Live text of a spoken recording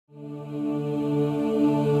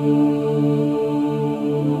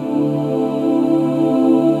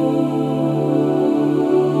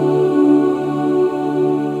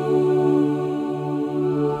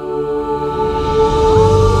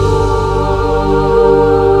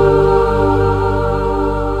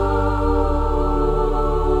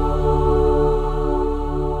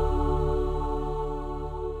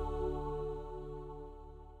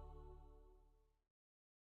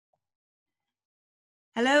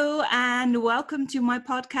Hello and welcome to my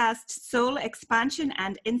podcast, Soul Expansion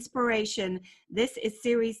and Inspiration. This is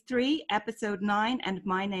Series 3, Episode 9, and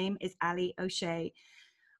my name is Ali O'Shea.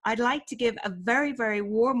 I'd like to give a very, very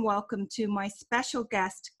warm welcome to my special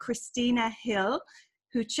guest, Christina Hill,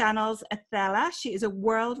 who channels Athela. She is a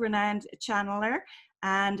world-renowned channeler,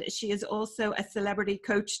 and she is also a celebrity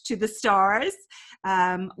coach to the stars.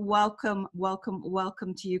 Welcome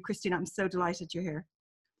to you, Christina. I'm so delighted you're here.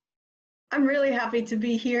 I'm really happy to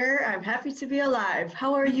be here. I'm happy to be alive.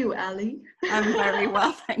 How are you, Ali? I'm very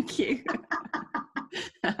well, thank you.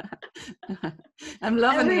 I'm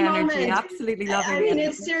loving Every the energy, moment, absolutely loving it. I mean,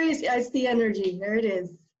 it's serious. It's the energy. There it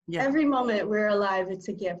is. Yeah. Every moment we're alive, it's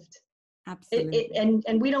a gift. Absolutely.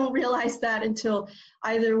 And we don't realize that until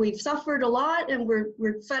either we've suffered a lot and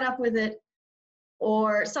we're fed up with it,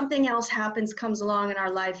 or something else comes along in our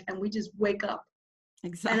life and we just wake up.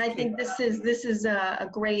 Exactly. And I think this is a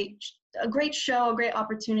great show, a great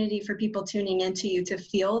opportunity for people tuning into you to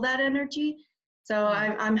feel that energy. So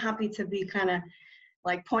I'm happy to be kind of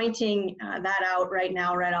like pointing that out right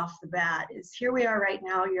now, right off the bat. Is here we are right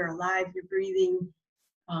now. You're alive. You're breathing.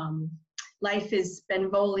 Life is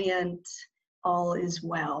benevolent. All is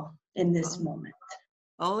well in this moment.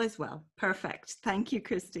 All is well. Perfect. Thank you,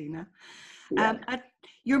 Christina. Yeah.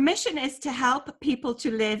 Your mission is to help people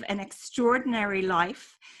to live an extraordinary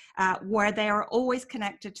life where they are always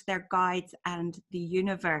connected to their guides and the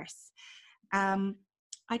universe.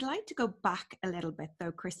 I'd like to go back a little bit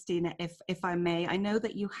though, Christina, if I may. I know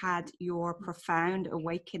that you had your profound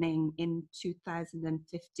awakening in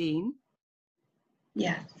 2015.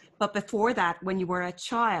 Yes. But before that, when you were a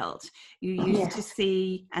child, you used to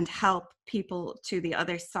see and help people to the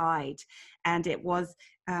other side. And it was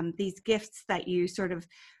these gifts that you sort of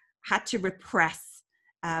had to repress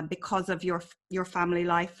because of your family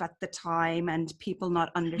life at the time and people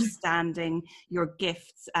not understanding your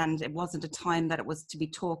gifts. And it wasn't a time that it was to be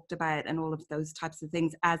talked about and all of those types of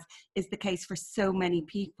things, as is the case for so many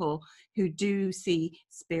people who do see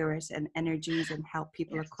spirit and energies and help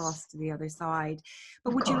people across to the other side.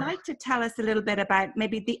 But would you like to tell us a little bit about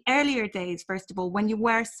maybe the earlier days, first of all, when you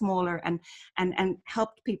were smaller and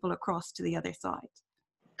helped people across to the other side?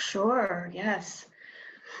 Sure, yes.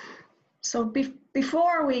 So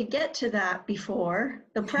before we get to that,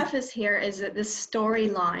 the preface here is that this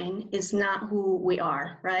storyline is not who we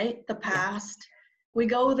are, right? The past. Yeah. We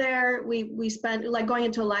go there, we spend, like going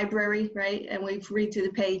into a library, right? And we read through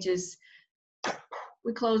the pages.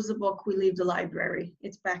 We close the book, we leave the library.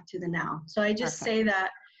 It's back to the now. So I just say that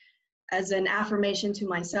as an affirmation to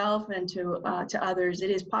myself and to others. It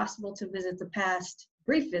is possible to visit the past,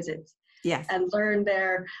 brief visits. Yes. And learn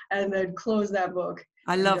there and then close that book.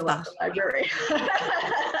 I love that. Library.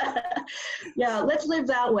 Yeah, let's live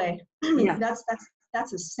that way. Yeah.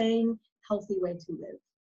 That's a sane, healthy way to live.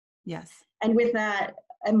 Yes. And with that,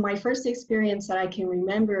 and my first experience that I can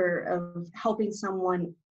remember of helping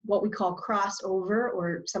someone, what we call cross over,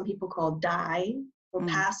 or some people call die or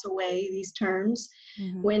pass away, these terms,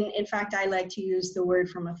 when in fact I like to use the word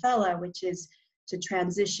from Athela, which is to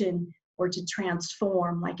transition or to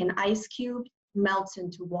transform, like an ice cube melts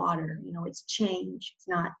into water. You know, it's change. It's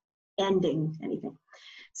not ending anything.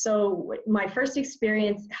 So my first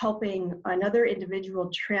experience helping another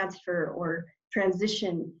individual transfer or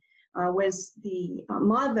transition was the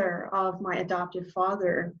mother of my adoptive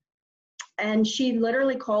father. And she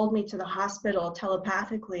literally called me to the hospital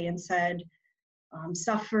telepathically and said, I'm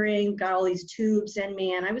suffering, got all these tubes in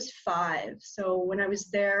me, and I was 5. So when I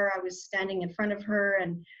was there, I was standing in front of her,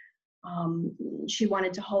 and she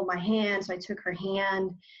wanted to hold my hand, so I took her hand,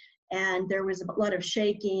 and there was a lot of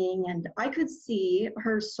shaking, and I could see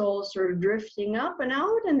her soul sort of drifting up and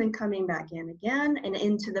out and then coming back in again and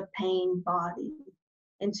into the pain body,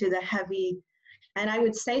 into the heavy. And I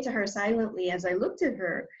would say to her silently as I looked at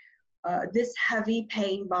her, this heavy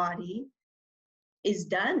pain body is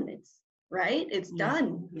done. It's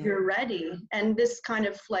done. Yeah. You're ready. And this kind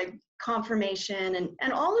of like confirmation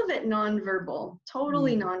and all of it nonverbal,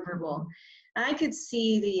 totally nonverbal. And I could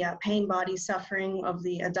see the pain body suffering of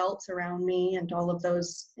the adults around me and all of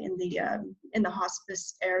those in the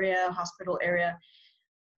hospital area,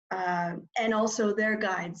 and also their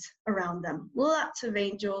guides around them. Lots of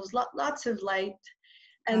angels, lots of light,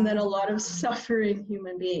 and then a lot of suffering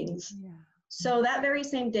human beings. Yeah. So that very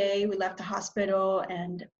same day, we left the hospital,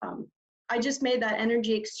 and I just made that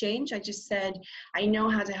energy exchange. I just said, I know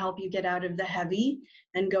how to help you get out of the heavy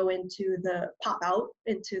and go into pop out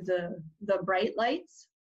into the bright lights.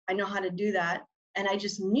 I know how to do that. And I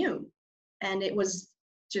just knew. And it was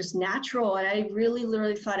just natural. And I really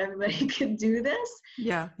literally thought everybody could do this.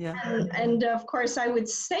 Yeah. And of course I would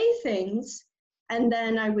say things And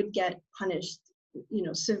then I would get punished, you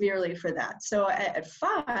know, severely for that. So at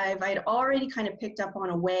 5, I'd already kind of picked up on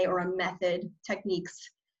a way or a method, techniques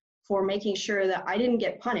for making sure that I didn't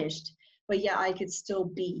get punished, but yeah, I could still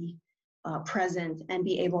be present and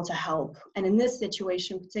be able to help. And in this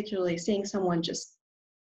situation, particularly seeing someone just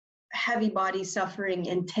heavy body suffering,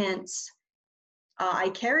 intense, I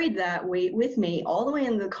carried that weight with me all the way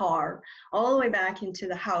in the car, all the way back into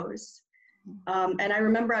the house. And I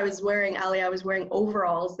remember I was wearing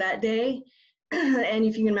overalls that day. And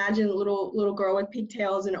if you can imagine a little girl with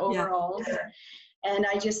pigtails and overalls. Yeah. And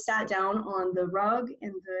I just sat down on the rug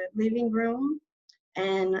in the living room,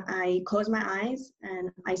 and I closed my eyes,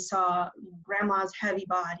 and I saw grandma's heavy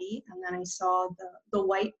body, and then I saw the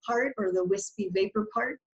white part, or the wispy vapor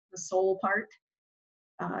part, the soul part,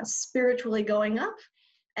 spiritually going up.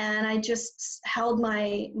 And I just held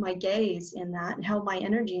my gaze in that and held my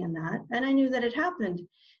energy in that. And I knew that it happened.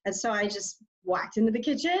 And so I just walked into the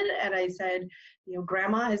kitchen and I said, you know,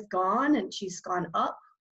 grandma is gone and she's gone up.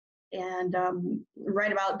 And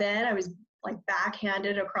right about then I was like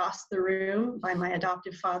backhanded across the room by my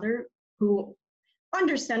adoptive father, who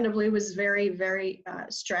understandably was very, very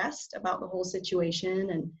stressed about the whole situation.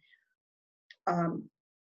 And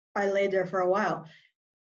I laid there for a while.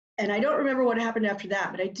 And I don't remember what happened after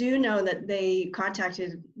that, but I do know that they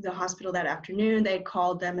contacted the hospital that afternoon. They'd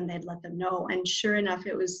called them and they'd let them know. And sure enough,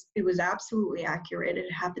 it was absolutely accurate.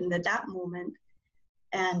 It happened at that moment.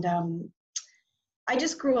 And I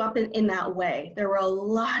just grew up in that way. There were a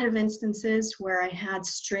lot of instances where I had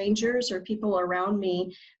strangers or people around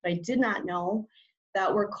me that I did not know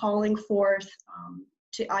that were calling forth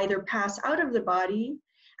to either pass out of the body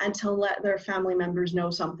and to let their family members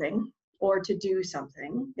know something, or to do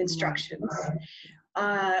something, instructions.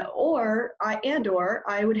 Or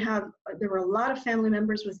I would have, there were a lot of family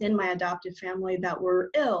members within my adoptive family that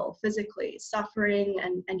were ill physically, suffering,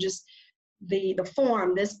 and just the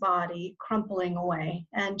form, this body, crumpling away,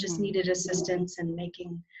 and just needed assistance in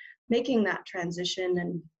making that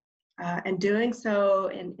transition, and doing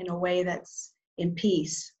so in a way that's in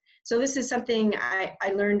peace. So this is something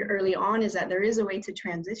I learned early on, is that there is a way to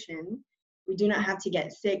transition. We do not have to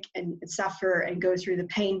get sick and suffer and go through the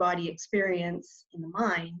pain body experience in the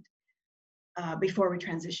mind before we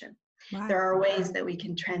transition. Wow. There are ways that we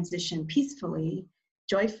can transition peacefully,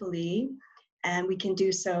 joyfully, and we can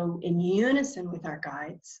do so in unison with our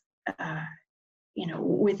guides, you know,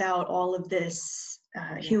 without all of this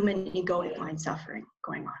human egoic mind suffering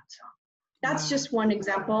going on. So that's just one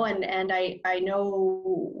example. And I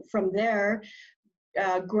know from there,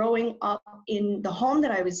 growing up in the home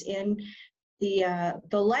that I was in, the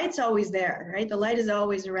light's always there, right? The light is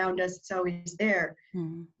always around us. It's always there.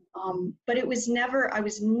 But I was never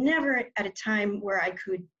at a time where I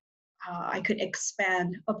could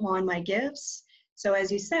expand upon my gifts. So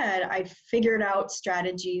as you said, I figured out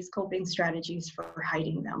coping strategies for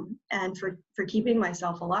hiding them and for keeping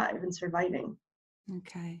myself alive and surviving.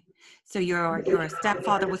 Okay. So your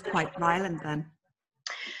stepfather was quite violent then?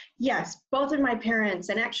 Yes, both of my parents,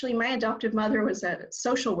 and actually my adoptive mother was a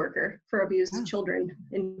social worker for abused children,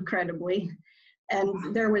 incredibly.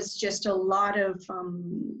 And there was just a lot of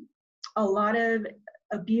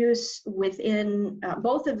abuse within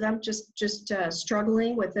both of them, just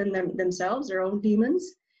struggling within themselves, their own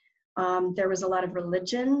demons. There was a lot of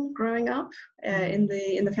religion growing up in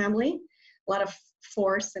the family, a lot of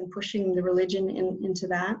force and pushing the religion into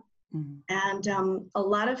that. And a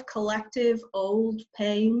lot of collective old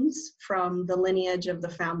pains from the lineage of the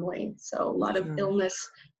family. So a lot of illness,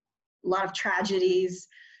 a lot of tragedies.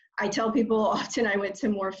 I tell people often I went to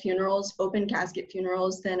more funerals, open casket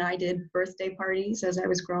funerals, than I did birthday parties as I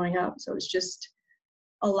was growing up. So it's just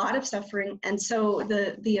a lot of suffering. And so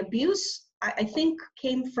the abuse, I think,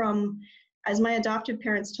 came from, as my adoptive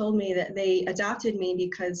parents told me, that they adopted me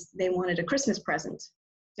because they wanted a Christmas present.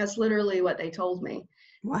 That's literally what they told me.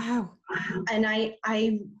 Wow. And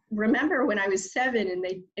I remember when I was 7 and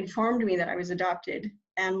they informed me that I was adopted,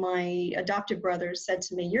 and my adoptive brothers said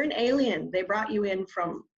to me, "You're an alien. They brought you in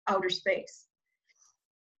from outer space."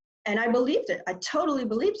 And I believed it. I totally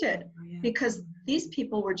believed it, because these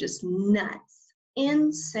people were just nuts,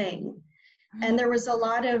 insane. And there was a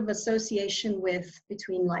lot of association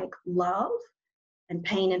between like love and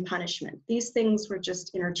pain and punishment. These things were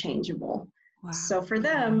just interchangeable. Wow. So for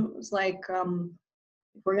them, it was like,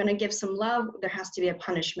 if we're going to give some love, there has to be a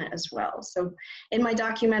punishment as well. So in my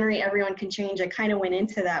documentary, Everyone Can Change, I kind of went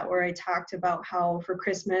into that, where I talked about how for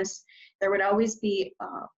Christmas, there would always be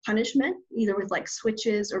punishment, either with like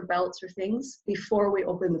switches or belts or things, before we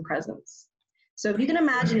open the presents. So if you can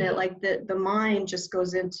imagine it, like the mind just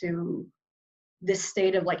goes into this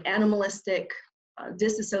state of like animalistic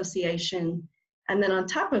disassociation. And then on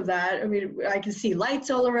top of that, I mean, I can see lights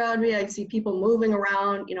all around me. I can see people moving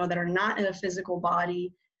around, you know, that are not in a physical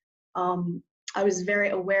body. I was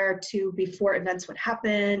very aware too before events would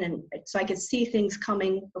happen, and so I could see things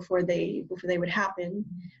coming before they would happen.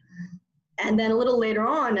 And then a little later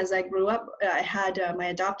on, as I grew up, I had my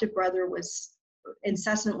adopted brother was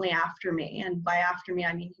incessantly after me, and by after me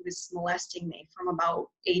I mean he was molesting me from about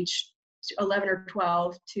age 11 or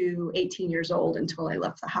 12 to 18 years old until I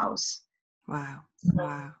left the house. Wow. So,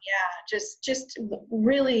 Wow. yeah, just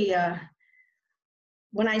really,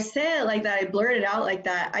 when I say it like that, I blurt it out like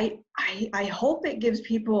that, I hope it gives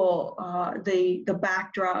people the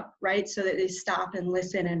backdrop, right? So that they stop and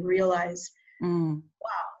listen and realize, wow,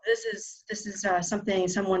 this is something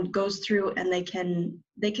someone goes through, and they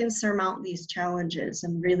can surmount these challenges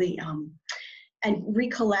and really and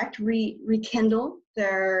rekindle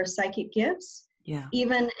their psychic gifts. Yeah.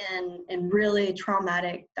 Even in really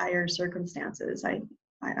traumatic, dire circumstances.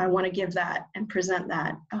 I want to give that and present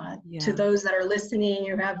that to those that are listening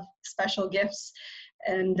who have special gifts,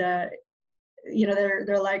 and you know,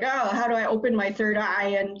 they're like, oh, how do I open my third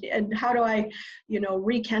eye, and how do I, you know,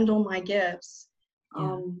 rekindle my gifts?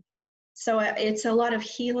 Yeah. So it's a lot of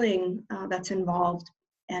healing that's involved,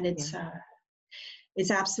 and it's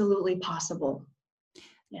absolutely possible.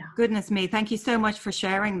 Yeah. Goodness me. Thank you so much for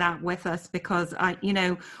sharing that with us, because you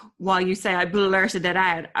know, while you say I blurted it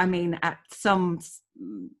out, I mean, at some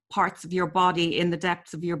parts of your body, in the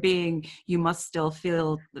depths of your being, you must still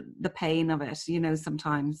feel the pain of it, you know,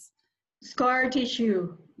 sometimes. Scar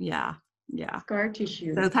tissue. Yeah. Yeah. Scar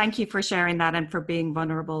tissue. So thank you for sharing that and for being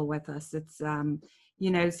vulnerable with us. It's, you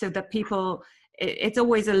know, so that people, it's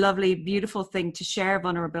always a lovely, beautiful thing to share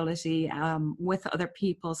vulnerability with other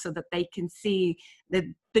people, so that they can see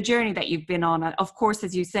the journey that you've been on. Of course,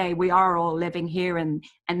 as you say, we are all living here and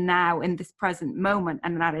now in this present moment,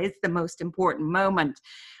 and that is the most important moment.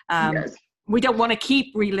 Yes. We don't want to keep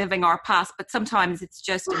reliving our past, but sometimes it's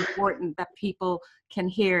just important that people can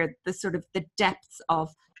hear the sort of the depths of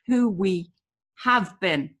who we have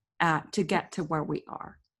been to get to where we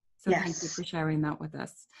are. So yes. Thank you for sharing that with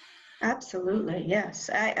us. Absolutely. Yes.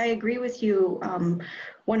 I agree with you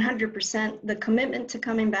 100%. The commitment to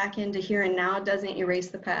coming back into here and now doesn't erase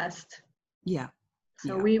the past. Yeah.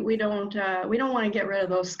 So we don't want to get rid of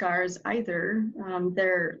those scars either.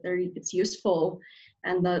 It's useful,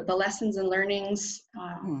 and the lessons and learnings.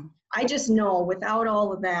 I just know without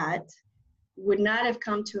all of that, would not have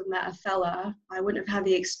come to have met a fella. I wouldn't have had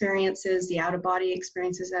the experiences, the out of body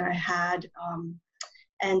experiences that I had.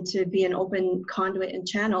 And to be an open conduit and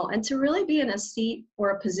channel, and to really be in a seat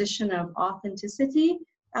or a position of authenticity,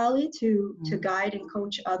 Ali, to guide and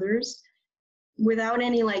coach others without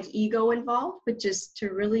any like ego involved, but just to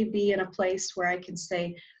really be in a place where I can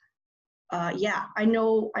say, yeah, I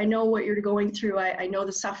know what you're going through. I know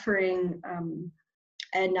the suffering,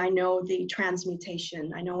 and I know the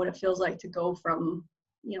transmutation. I know what it feels like to go from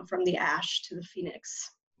the ash to the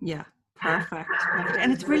phoenix. Yeah. Perfect.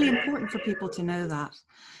 And it's really important for people to know that,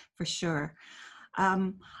 for sure.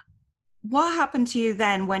 What happened to you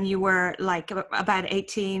then when you were like about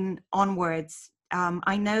 18 onwards?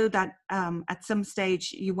 I know that at some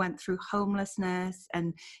stage you went through homelessness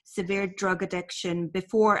and severe drug addiction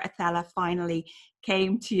before Athela finally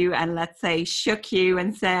came to you and, let's say, shook you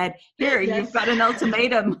and said, here, yes. You've got an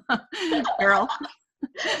ultimatum, girl.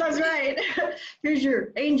 That's right. Here's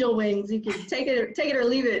your angel wings. You can take it or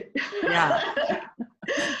leave it. Yeah.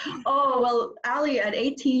 Oh, well, Ali, at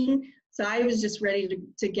 18, so I was just ready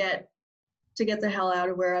to get the hell out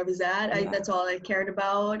of where I was at. Yeah. That's all I cared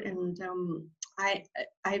about, and I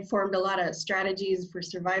had formed a lot of strategies for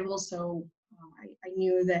survival. So I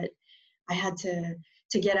knew that I had to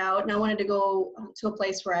get out, and I wanted to go to a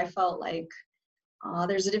place where I felt like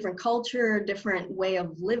there's a different culture, a different way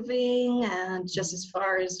of living, and just as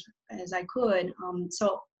far as I could.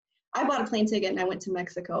 So I bought a plane ticket and I went to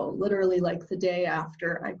Mexico, literally like the day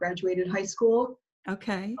after I graduated high school.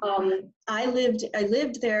 Okay. I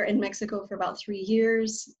lived there in Mexico for about 3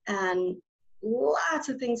 years, and lots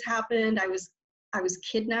of things happened. I was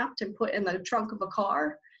kidnapped and put in the trunk of a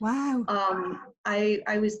car. Wow.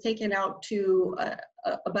 I was taken out to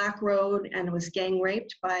a back road and was gang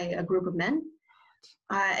raped by a group of men.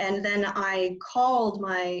 And then I called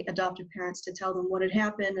my adoptive parents to tell them what had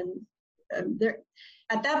happened. And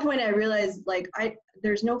at that point, I realized, like,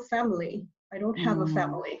 there's no family. I don't have a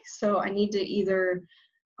family. So I need to either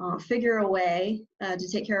figure a way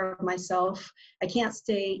to take care of myself. I can't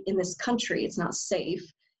stay in this country. It's not safe.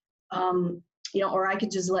 Or I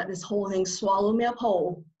could just let this whole thing swallow me up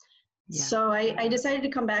whole. So I decided to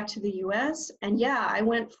come back to the US, and yeah, I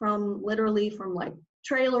went from literally from like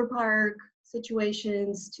trailer park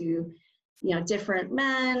situations to, you know, different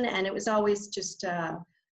men, and it was always just a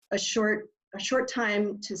short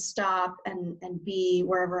time to stop and be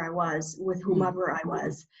wherever I was with whomever I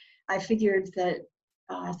was. I figured that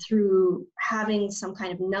through having some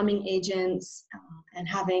kind of numbing agents and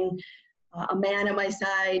having a man at my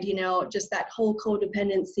side, you know, just that whole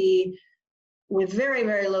codependency with very,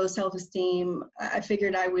 very low self-esteem, I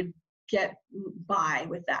figured I would get by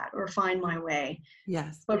with that or find my way.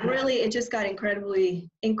 Yes. But really, it just got incredibly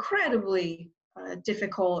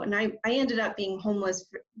difficult. And I ended up being homeless,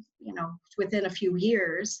 you know, within a few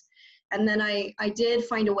years. And then I did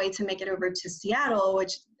find a way to make it over to Seattle,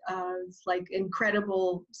 which is like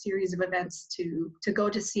incredible series of events to go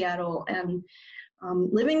to Seattle. And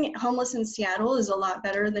living homeless in Seattle is a lot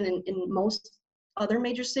better than in most other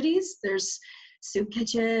major cities. There's soup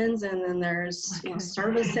kitchens, and then there's, you know,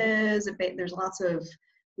 services. There's lots of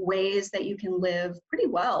ways that you can live pretty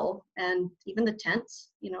well, and even the tents,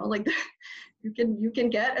 you know, like you can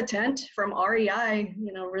get a tent from REI,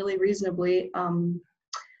 you know, really reasonably.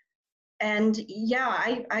 And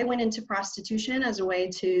yeah, I went into prostitution as a way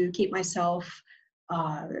to keep myself,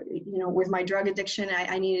 you know, with my drug addiction.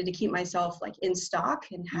 I needed to keep myself like in stock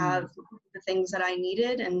and have the things that I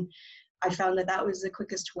needed, and I found that that was the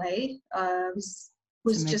quickest way.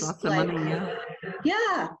 Was just like, money,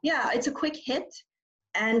 yeah, it's a quick hit.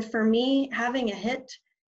 And for me, having a hit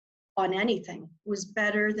on anything was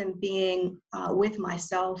better than being with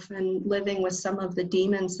myself and living with some of the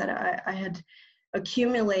demons that I had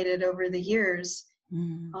accumulated over the years.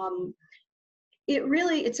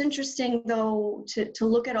 It's interesting though to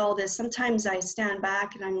look at all this. Sometimes I stand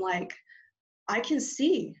back and I'm like, I can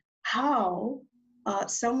see how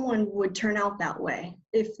someone would turn out that way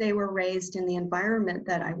if they were raised in the environment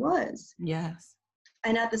that I was. Yes.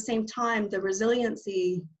 And at the same time, the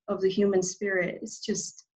resiliency of the human spirit is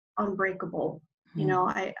just unbreakable. You know,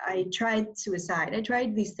 I tried suicide, I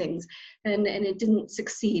tried these things, and it didn't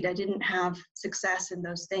succeed. I didn't have success in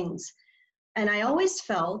those things. And I always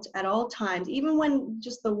felt at all times, even when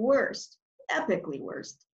just the worst, epically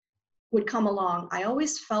worst, would come along, I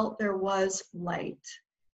always felt there was light.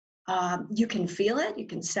 You can feel it, you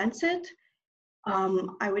can sense it.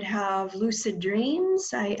 I would have lucid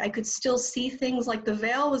dreams. I could still see things, like the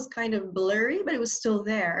veil was kind of blurry, but it was still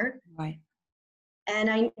there. Right. And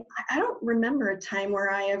I don't remember a time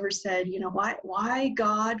where I ever said, you know, why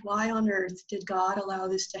God, why on earth did God allow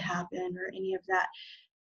this to happen, or any of that.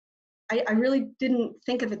 I really didn't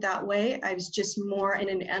think of it that way. I was just more in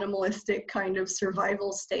an animalistic kind of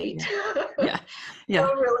survival state. Yeah.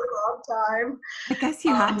 For a really long time. I guess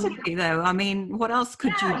you had to be, though. I mean, what else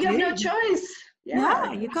could you do? You have no choice.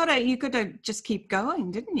 Yeah, you gotta just keep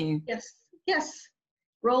going, didn't you? Yes.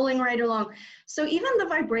 Rolling right along. So even the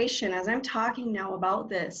vibration, as I'm talking now about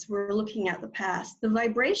this, we're looking at the past. The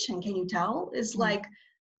vibration, can you tell, is like,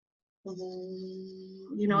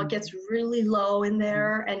 you know, it gets really low in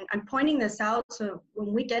there. And I'm pointing this out so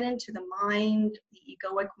when we get into the mind, the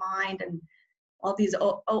egoic mind, and all these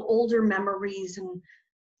older memories and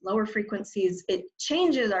lower frequencies, it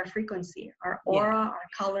changes our frequency, our aura, our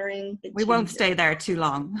coloring. We won't stay there too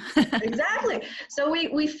long. Exactly. So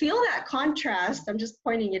we feel that contrast. I'm just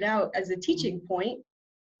pointing it out as a teaching point.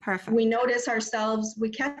 Perfect. We notice ourselves, we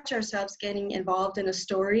catch ourselves getting involved in a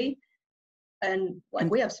story. And like,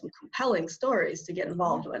 we have some compelling stories to get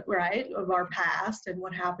involved with, right? Of our past and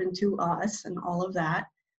what happened to us and all of that.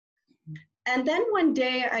 And then one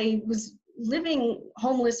day I was living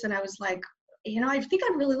homeless, and I was like, you know, I think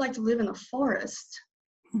I'd really like to live in the forest.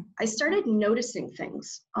 I started noticing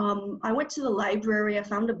things. I went to the library, I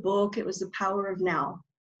found a book. It was The Power of Now.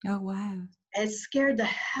 Oh, wow. It scared the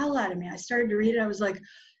hell out of me. I started to read it. I was like,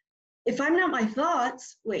 if I'm not my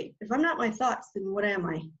thoughts, then what am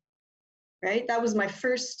I? Right? That was my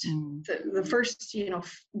first, the first, you know,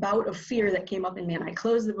 bout of fear that came up in me. And I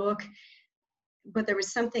closed the book, but there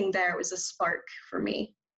was something there. It was a spark for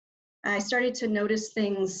me. I started to notice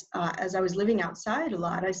things as I was living outside a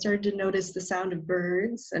lot. I started to notice the sound of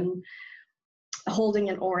birds and holding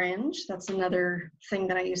an orange. That's another thing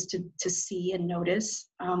that I used to see and notice.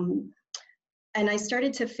 And I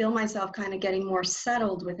started to feel myself kind of getting more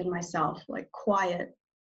settled within myself, like quiet.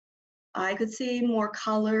 I could see more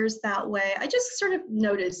colors that way. I just sort of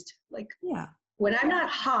noticed, like, when I'm not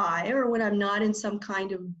high, or when I'm not in some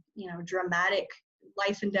kind of, you know, dramatic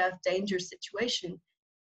life and death danger situation,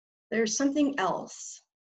 there's something else.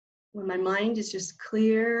 When my mind is just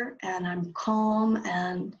clear and I'm calm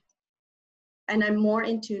and I'm more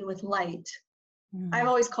in tune with light. I've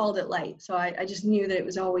always called it light. So I just knew that it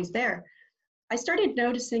was always there. I started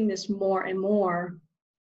noticing this more and more.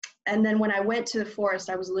 And then when I went to the forest,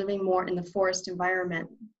 I was living more in the forest environment.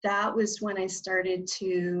 That was when I started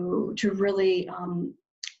to really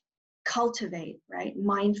cultivate, right?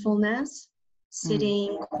 Mindfulness,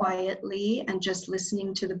 sitting quietly and just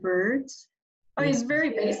listening to the birds. I mean, it's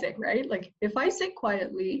very basic, right? Like if I sit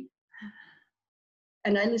quietly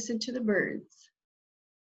and I listen to the birds,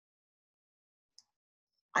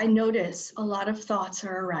 I notice a lot of thoughts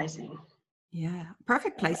are arising. Yeah,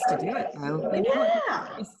 perfect place to do it though. You know, Yeah,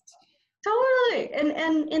 totally.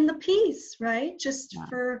 And in the peace, right? Just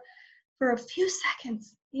for a few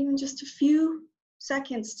seconds, even just a few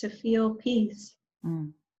seconds to feel peace.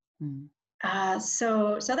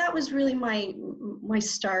 So that was really my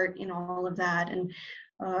start in all of that. And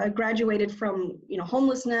I graduated from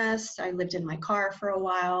homelessness. I lived in my car for a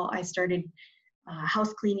while. I started a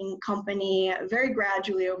house cleaning company. Very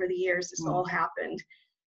gradually over the years, this all happened.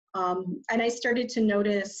 And I started to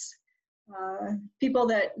notice people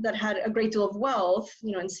that had a great deal of wealth.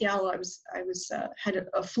 In Seattle, I was had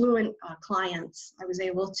affluent clients. I was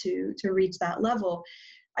able to reach that level.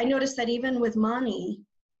 I noticed that even with money,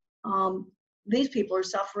 these people are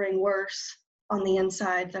suffering worse on the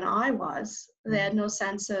inside than I was. They had no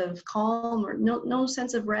sense of calm or no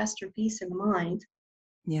sense of rest or peace in the mind.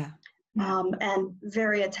 Yeah. And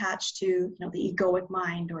very attached to the egoic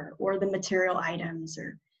mind or the material items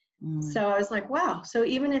or. So I was like, wow. So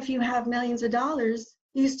even if you have millions of dollars,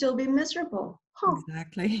 you still be miserable. Huh.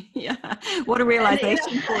 Exactly. Yeah. What a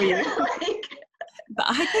realization for you. But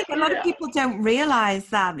I think a lot of people don't realize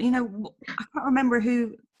that. I can't remember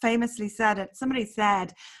who famously said it. Somebody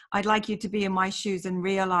said, I'd like you to be in my shoes and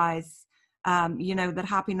realize, that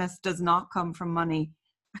happiness does not come from money.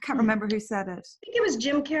 I can't remember who said it. I think it was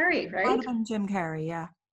Jim Carrey, right? Might have been Jim Carrey. Yeah.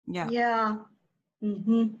 Yeah. Yeah.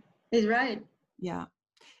 He's right. Yeah.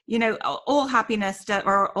 All happiness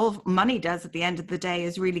or all money does at the end of the day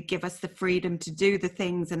is really give us the freedom to do the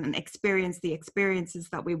things and experience the experiences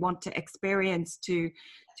that we want to experience, to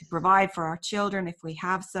provide for our children if we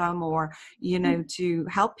have some, or to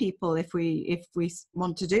help people if we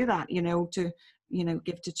want to do that, to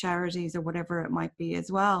give to charities or whatever it might be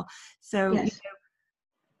as well. So yes.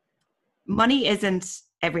 Money isn't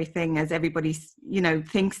everything as everybody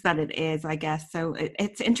thinks that it is, I guess. So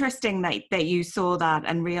it's interesting that you saw that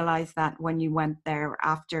and realized that when you went there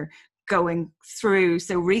after going through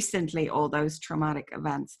so recently all those traumatic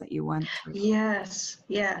events that you went through. Yes.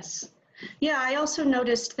 Yeah, I also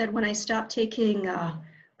noticed that when I stopped taking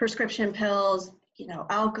prescription pills,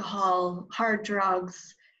 alcohol, hard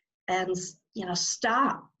drugs, and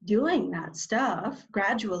stop doing that stuff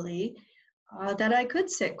gradually, that I could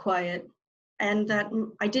sit quiet and that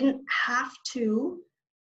I didn't have to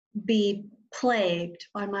be plagued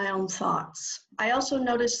by my own thoughts. I also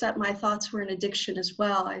noticed that my thoughts were an addiction as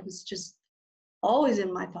well. I was just always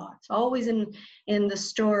in my thoughts, always in the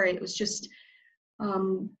story. It was just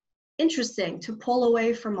interesting to pull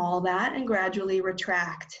away from all that and gradually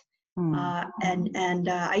retract. And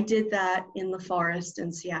I did that in the forest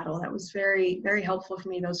in Seattle. That was very, very helpful for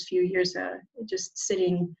me those few years, just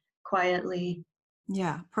sitting quietly.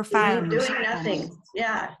 Yeah, profound. Doing nothing.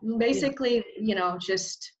 Yeah, basically,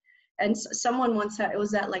 just, and someone once said, it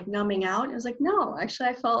was that like numbing out. I was like, no, actually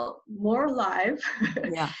I felt more alive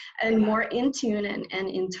and more in tune and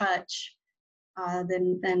in touch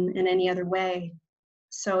than in any other way.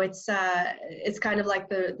 So it's kind of like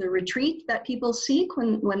the retreat that people seek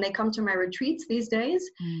when they come to my retreats these days.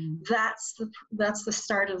 That's the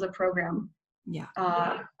start of the program.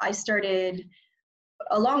 I started,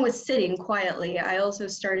 along with sitting quietly, I also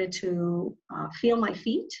started to feel my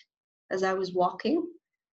feet as I was walking,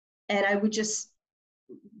 and I would just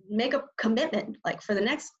make a commitment, like for the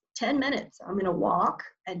next 10 minutes, I'm going to walk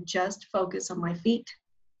and just focus on my feet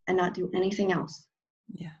and not do anything else.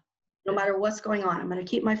 Yeah. No matter what's going on, I'm going to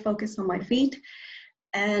keep my focus on my feet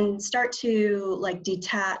and start to like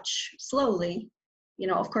detach slowly.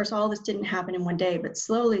 Of course, all this didn't happen in one day, but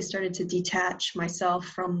slowly started to detach myself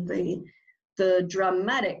from the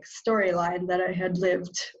dramatic storyline that I had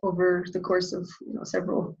lived over the course of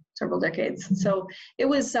several decades. So it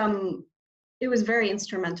was very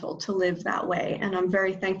instrumental to live that way, and I'm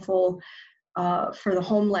very thankful for the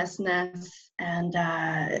homelessness. And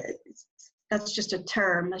that's just a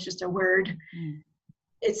term, that's just a word.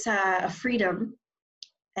 It's a freedom.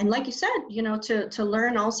 And like you said, to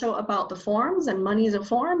learn also about the forms, and money is a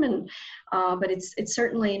form, and but it's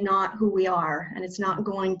certainly not who we are, and it's not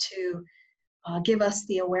going to give us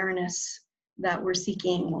the awareness that we're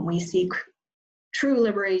seeking when we seek true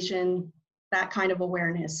liberation, that kind of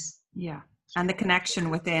awareness. Yeah. And the connection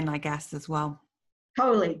within, I guess, as well.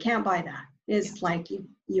 Totally. Can't buy that. It's like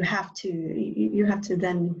you have to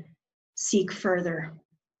then seek further.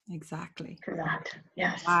 Exactly. For that.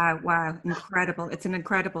 Yes. Wow. Incredible. It's an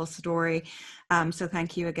incredible story. So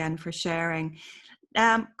thank you again for sharing.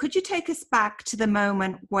 Could you take us back to the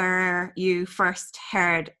moment where you first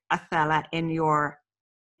heard Athela in your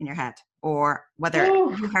head, or whether you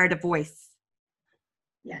heard a voice?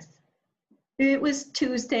 Yes. It was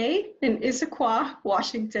Tuesday in Issaquah,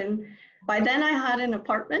 Washington. By then I had an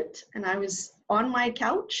apartment and I was on my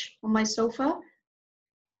couch, on my sofa,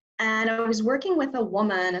 and I was working with a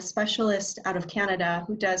woman, a specialist out of Canada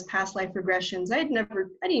who does past life regressions. I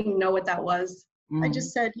didn't even know what that was. I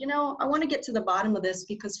just said, I want to get to the bottom of this,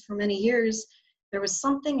 because for many years there was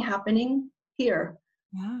something happening here.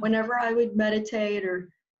 Yeah. Whenever I would meditate, or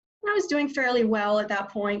I was doing fairly well at that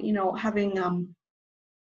point,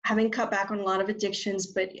 having cut back on a lot of addictions,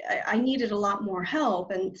 but I needed a lot more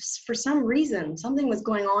help. And for some reason, something was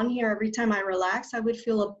going on here. Every time I relaxed, I would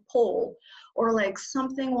feel a pull, or like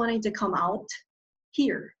something wanting to come out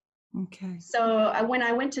here. Okay. So when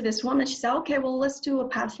I went to this woman, she said, okay, well, let's do a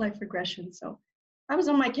past life regression. So I was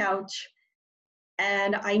on my couch,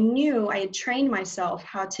 and I knew I had trained myself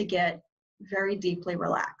how to get very deeply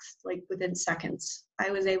relaxed. Like within seconds, I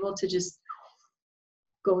was able to just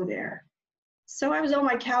go there. So I was on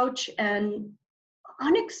my couch, and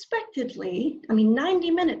unexpectedly,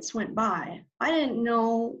 90 minutes went by. I didn't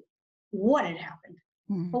know what had happened.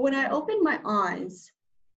 But when I opened my eyes,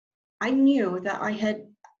 I knew that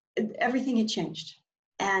everything had changed.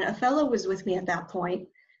 And Athela was with me at that point.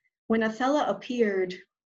 When Athela appeared,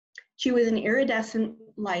 she was an iridescent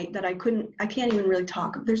light that I can't even really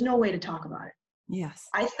talk. There's no way to talk about it. Yes.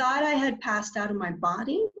 I thought I had passed out of my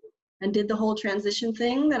body and did the whole transition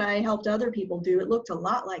thing that I helped other people do. It looked a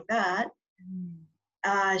lot like that.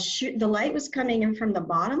 The light was coming in from the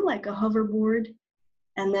bottom like a hoverboard,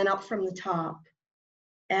 and then up from the top,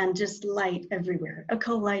 and just light everywhere, a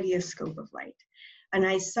kaleidoscope of light. And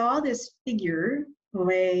I saw this figure,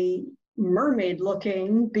 a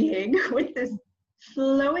mermaid-looking being with this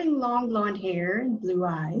flowing long blonde hair and blue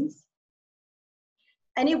eyes.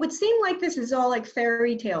 And it would seem like this is all like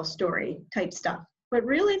fairy tale story type stuff, but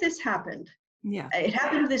really this happened. Yeah. It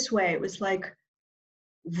happened this way. It was like,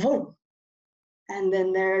 boom. And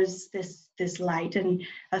then there's this light, and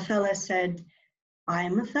Athela said,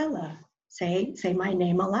 I'm Athela. Say my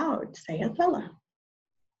name aloud. Say Athela.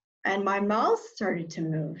 And my mouth started to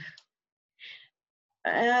move.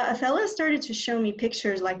 Athela started to show me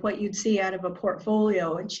pictures like what you'd see out of a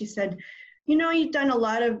portfolio. And she said, you've done a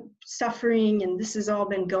lot of suffering, and this has all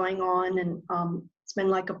been going on, and it's been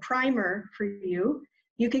like a primer for you.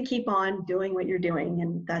 You can keep on doing what you're doing,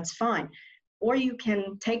 and that's fine. Or you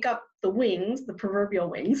can take up the wings, the proverbial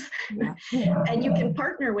wings, and you can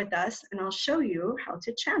partner with us, and I'll show you how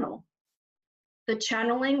to channel. The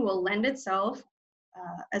channeling will lend itself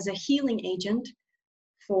as a healing agent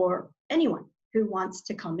for anyone who wants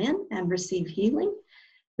to come in and receive healing.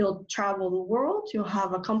 You'll travel the world. You'll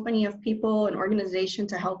have a company of people, an organization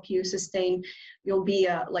to help you sustain. You'll be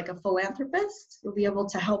like a philanthropist. You'll be able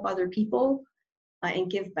to help other people and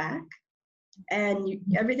give back. And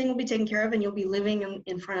everything will be taken care of, and you'll be living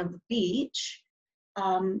in front of the beach.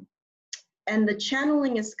 And the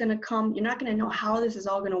channeling is going to come. You're not going to know how this is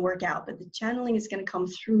all going to work out, but the channeling is going to come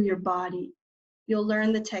through your body. You'll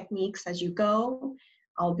learn the techniques as you go.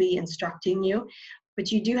 I'll be instructing you,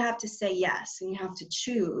 but you do have to say yes, and you have to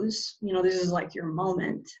choose. This is like your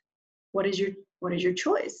moment. What is your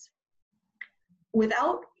choice?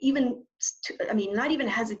 Without even, not even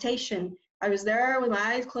hesitation. I was there with my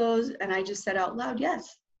eyes closed, and I just said out loud,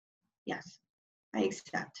 yes, I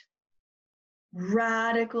accept.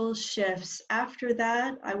 Radical shifts. After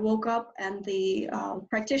that, I woke up, and the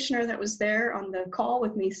practitioner that was there on the call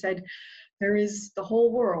with me said, there is the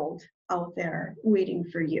whole world out there waiting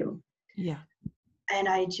for you. Yeah. And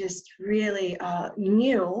I just really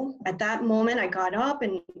knew at that moment. I got up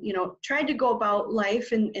and, tried to go about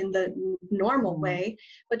life in the normal way,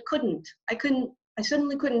 but couldn't. I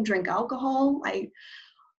suddenly couldn't drink alcohol. I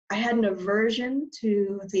had an aversion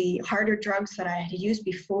to the harder drugs that I had used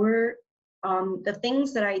before. The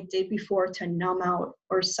things that I did before to numb out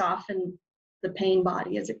or soften the pain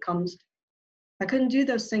body as it comes. I couldn't do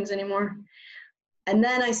those things anymore. And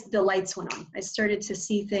then the lights went on. I started to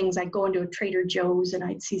see things. I'd go into a Trader Joe's and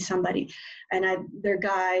I'd see somebody, and their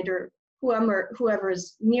guide or whoever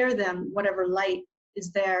is near them, whatever light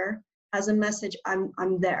is there, has a message.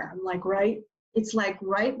 I'm there. I'm like, right? It's like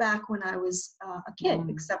right back when I was a kid,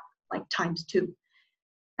 except like ×2.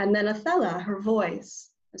 And then Athela, her voice,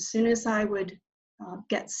 as soon as I would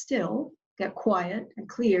get still, get quiet and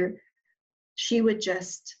clear, she would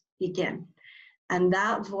just begin. And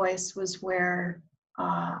that voice was where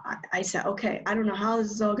I said, okay, I don't know how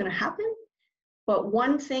this is all going to happen, but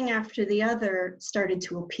one thing after the other started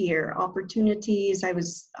to appear. Opportunities. I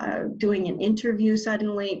was doing an interview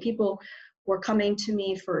suddenly. People were coming to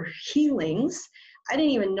me for healings. I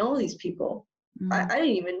didn't even know these people. I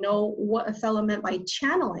didn't even know what Athela meant by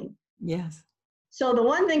channeling. Yes. So the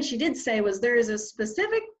one thing she did say was, there is a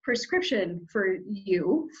specific prescription for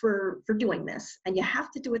you for doing this, and you have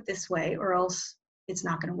to do it this way or else it's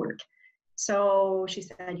not going to work. So she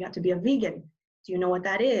said, you have to be a vegan. Do you know what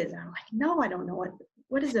that is? And I'm like, no, I don't know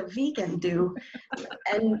what does a vegan do?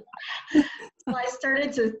 And so I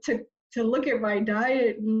started to look at my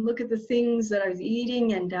diet and look at the things that I was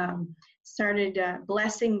eating, and started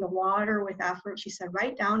blessing the water with she said,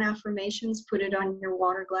 write down affirmations, put it on your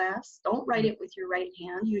water glass. Don't write it with your right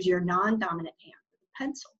hand. Use your non-dominant hand with a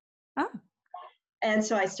pencil. Oh. And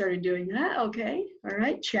so I started doing that. Okay, all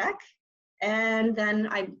right, check. And then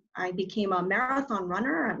I became a marathon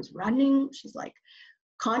runner. I was running. She's like,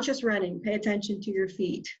 conscious running, pay attention to your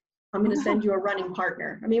feet. I'm going to send you a running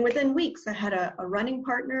partner. I mean, within weeks, I had a running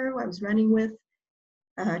partner who I was running with,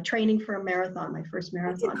 training for a marathon, my first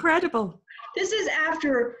marathon. That's incredible. This is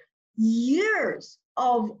after years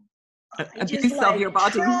of abuse of your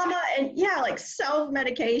body, trauma, and like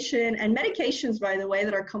self-medication, and medications, by the way,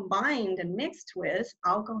 that are combined and mixed with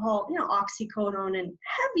alcohol, oxycodone and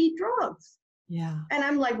heavy drugs. Yeah. And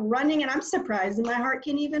I'm like running, and I'm surprised that my heart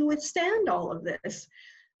can even withstand all of this.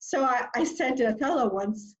 So I said to Athela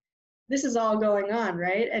once, this is all going on,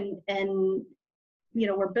 right? And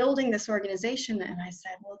we're building this organization, and I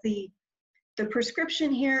said, well, the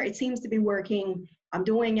prescription here, it seems to be working. I'm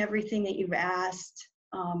doing everything that you've asked.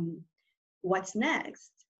 What's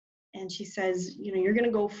next? And she says, you're going to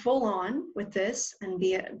go full on with this and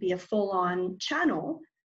be a full on channel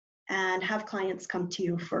and have clients come to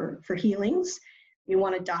you for healings. You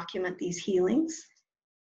want to document these healings,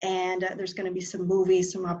 and there's going to be some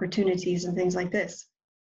movies, some opportunities and things like this.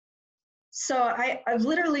 So I've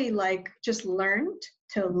literally just learned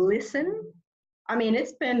to listen. I mean,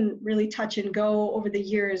 it's been really touch and go over the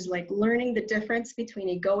years, learning the difference between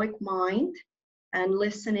egoic mind and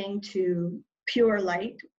listening to pure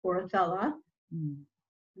light or Athela.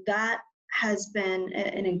 That has been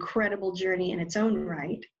an incredible journey in its own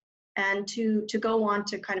right. And to go on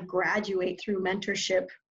to kind of graduate through mentorship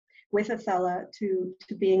with Athela to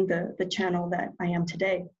being the channel that I am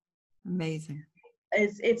today. Amazing.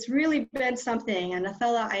 It's really been something. And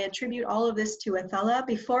Athela, I attribute all of this to Athela.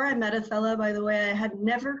 Before I met Athela, by the way, I had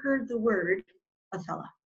never heard the word Athela.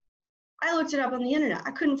 I looked it up on the internet.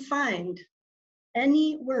 I couldn't find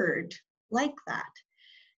any word like that.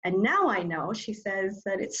 And now I know, she says,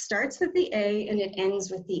 that it starts with the A and it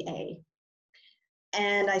ends with the A.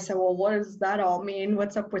 And I said, well, what does that all mean?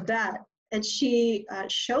 What's up with that? And she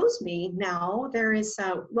shows me now there is,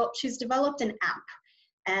 she's developed an app.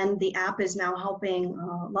 And the app is now helping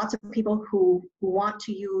lots of people who want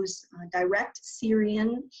to use direct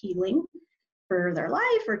Syrian healing for their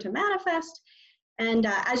life or to manifest. And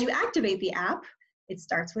as you activate the app, it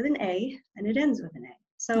starts with an A and it ends with an A.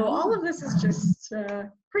 So all of this is just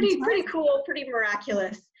pretty cool, pretty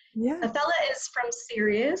miraculous. Yeah. Athela is from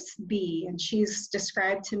Sirius B, and she's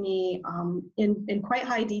described to me in quite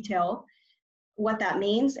high detail what that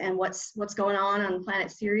means and what's going on planet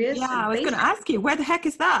Sirius. Yeah, I was going to ask you, where the heck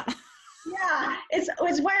is that? Yeah,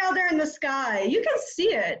 it's way out there in the sky. You can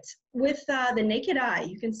see it with the naked eye.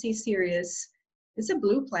 You can see Sirius. It's a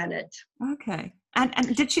blue planet. Okay.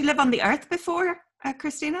 And did she live on the Earth before,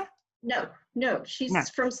 Christina? No. She's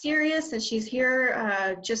from Sirius, and she's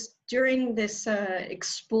here just during this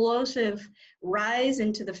explosive rise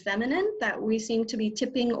into the feminine that we seem to be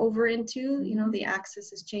tipping over into. The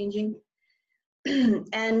axis is changing.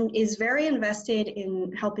 And is very invested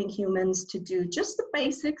in helping humans to do just the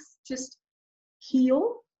basics, just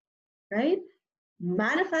heal, right?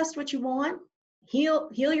 Manifest what you want, heal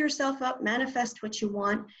yourself up, manifest what you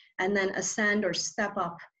want, and then ascend or step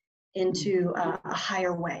up into a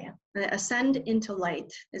higher way. Ascend into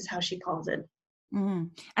light is how she calls it. Mm-hmm.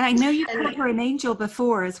 And I know you've called her an angel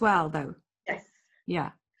before as well, though. Yes. Yeah.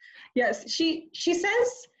 Yes. She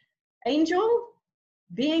says angel,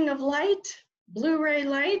 being of light, blue-ray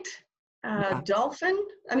light, dolphin.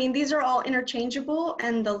 I mean, these are all interchangeable,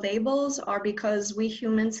 and the labels are because we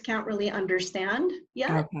humans can't really understand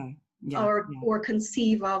yet. Okay. Yeah. Or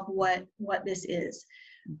conceive of what this is.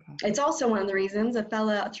 Okay. It's also one of the reasons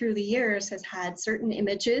Athela through the years has had certain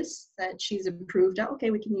images that she's approved of.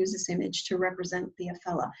 Okay, we can use this image to represent the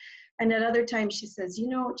Athela. And at other times she says,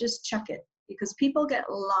 just chuck it. because people get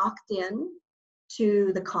locked in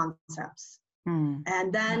to the concepts.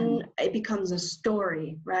 And then it becomes a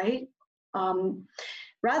story, right?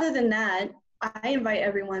 Rather than that, I invite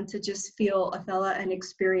everyone to just feel Athela and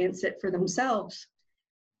experience it for themselves.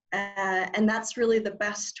 And that's really the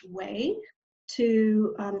best way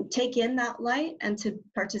to take in that light and to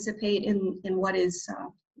participate in what is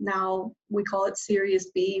now, we call it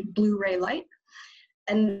Sirius B, blue ray light.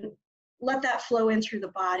 And let that flow in through the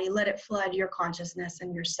body, let it flood your consciousness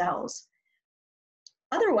and your cells.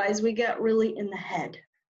 Otherwise, we get really in the head.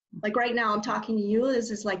 Like right now, I'm talking to you.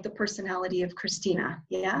 This is like the personality of Christina.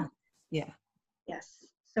 Yeah? Yeah. Yes.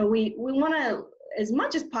 So we want to, as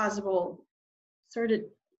much as possible, sort of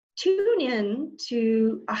tune in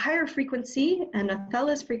to a higher frequency, and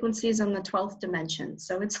Athela's frequency is on the 12th dimension.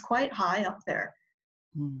 So it's quite high up there.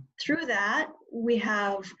 Through that, we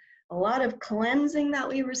have a lot of cleansing that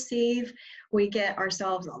we receive. We get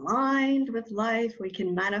ourselves aligned with life. We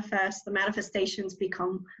can manifest. The manifestations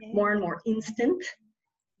become more and more instant.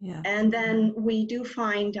 Yeah. And then we do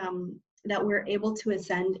find that we're able to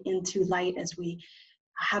ascend into light as we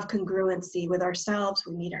have congruency with ourselves.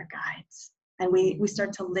 We meet our guides. And we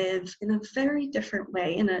start to live in a very different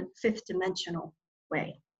way, in a fifth dimensional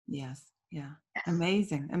way. Yes. Yeah. Yes.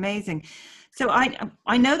 Amazing. Amazing. So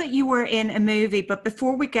I know that you were in a movie, but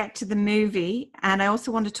before we get to the movie, and I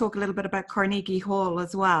also want to talk a little bit about Carnegie Hall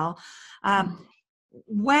as well.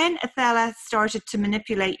 When Athela started to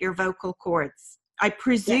manipulate your vocal cords, I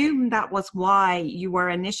presume that was why you were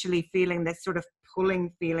initially feeling this sort of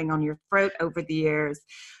pulling feeling on your throat over the years.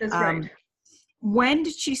 That's right. When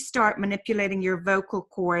did she start manipulating your vocal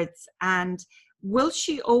cords, and will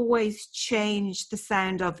she always change the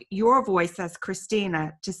sound of your voice as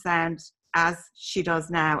Christina to sound as she does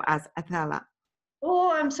now as Athela?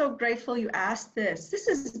 Oh, I'm so grateful you asked this. This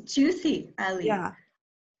is juicy, Ali. Yeah.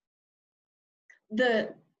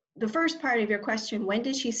 The first part of your question, when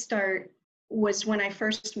did she start, was when I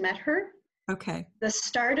first met her. Okay. The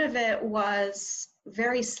start of it was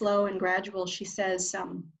very slow and gradual. She says,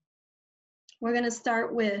 we're going to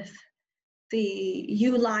start with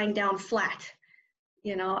you lying down flat,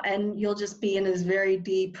 you know, and you'll just be in this very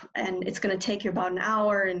deep, and it's going to take you about an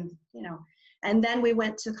hour, and, you know, and then we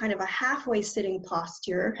went to kind of a halfway sitting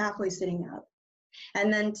posture, halfway sitting up,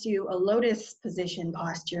 and then to a lotus position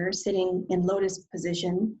posture, sitting in lotus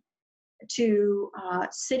position, to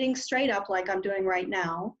sitting straight up like I'm doing right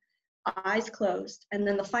now, eyes closed. And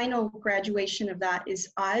then the final graduation of that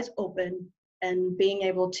is eyes open and being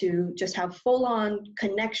able to just have full-on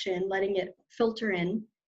connection, letting it filter in,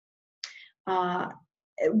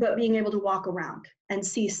 but being able to walk around and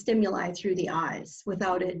see stimuli through the eyes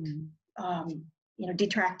without it you know,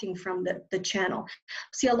 detracting from the channel.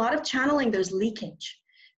 See, a lot of channeling, there's leakage,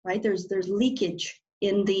 right? There's leakage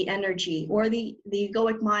in the energy, or the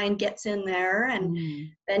egoic mind gets in there, and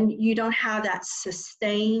then you don't have that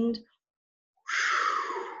sustained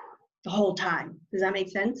the whole time. Does that make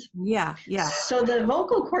sense? Yeah, yeah. So the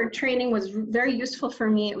vocal cord training was very useful for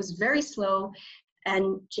me. It was very slow,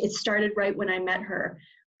 and it started right when I met her,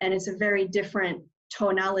 and it's a very different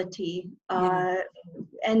tonality.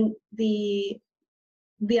 And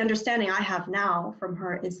the understanding I have now from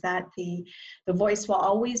her is that the voice will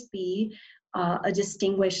always be a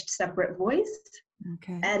distinguished separate voice.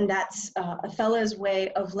 Okay. And that's Athela's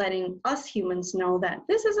way of letting us humans know that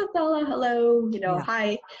this is Athela, hello, you know,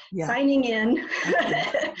 hi, signing in.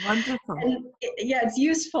 Okay. Wonderful. And it's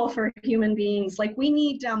useful for human beings. Like we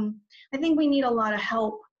need, I think we need a lot of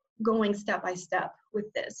help going step by step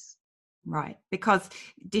with this. Right. Because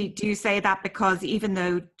do you say that because even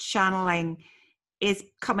though channeling is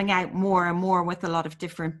coming out more and more with a lot of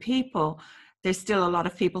different people, there's still a lot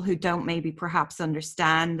of people who don't maybe perhaps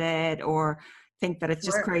understand it, or think that it's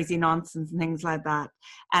just crazy nonsense and things like that.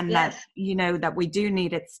 And that, you know, that we do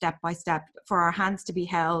need it step by step for our hands to be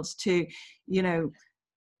held, to, you know,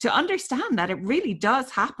 to understand that it really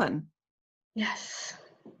does happen. Yes,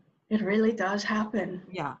 it really does happen.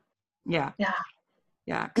 Yeah. Yeah. Yeah.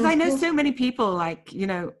 Yeah, because I know so many people, like, you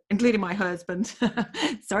know, including my husband,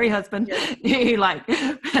 sorry, husband, who like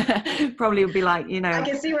probably would be like, you know. I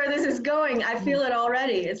can see where this is going. I feel it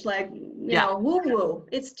already. It's like, you know, woo-woo.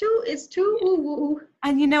 It's too woo-woo.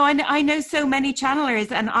 And, you know, I know so many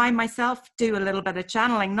channelers, and I myself do a little bit of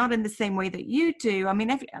channeling, not in the same way that you do. I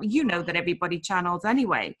mean, you know that everybody channels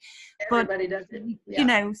anyway. Everybody does it. Yeah. You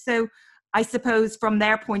know, so I suppose from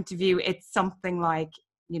their point of view, it's something like,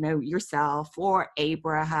 you know, yourself or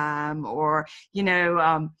Abraham, or, you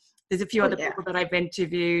know, there's a few other people that I've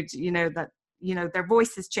interviewed, you know, that, you know, their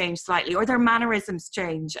voices change slightly or their mannerisms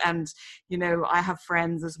change. And, you know, I have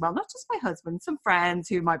friends as well, not just my husband, some friends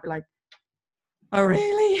who might be like, Oh,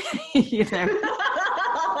 really? you know,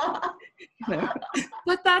 you know,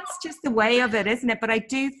 but that's just the way of it, isn't it? But I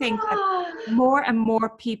do think that more and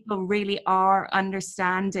more people really are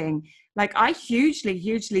understanding. Like, I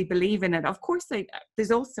hugely believe in it. Of course,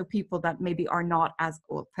 there's also people that maybe are not as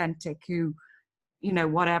authentic who, you know,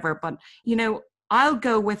 whatever, but, you know, I'll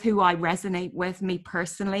go with who I resonate with, me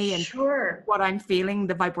personally, and Sure. what I'm feeling,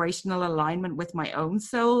 the vibrational alignment with my own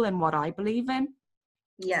soul and what I believe in.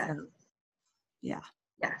 Yeah. So, yeah.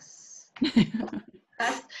 Yes.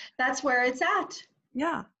 That's where it's at.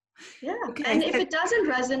 Yeah. Yeah. Okay. And if So, it doesn't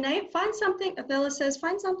resonate, find something. Athela says,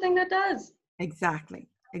 find something that does.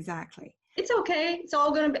 exactly. It's okay. It's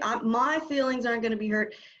all going to be, my feelings aren't going to be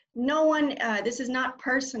hurt. No one, this is not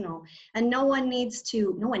personal, and no one needs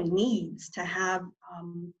to have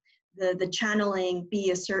the channeling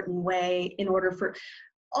be a certain way in order for,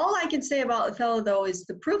 all I can say about Othello though is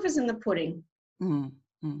the proof is in the pudding.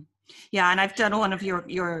 Mm-hmm. Yeah, and I've done one of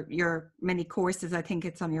your mini courses. I think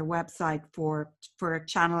it's on your website for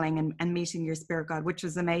channeling and meeting your spirit guide, which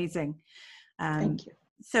was amazing. Thank you.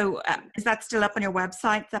 So is that still up on your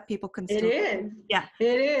website that people can still? It is. Yeah.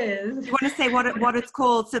 It is. Do you want to say what it's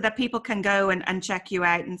called so that people can go and check you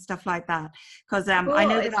out and stuff like that? Because Cool. I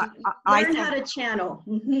know that learn how to channel.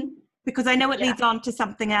 Mm-hmm. Because I know it Yeah. leads on to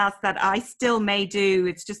something else that I still may do.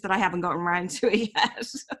 It's just that I haven't gotten around to it yet.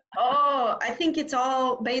 Oh, I think it's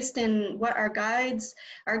all based in what our guides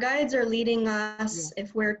are leading us. Yeah.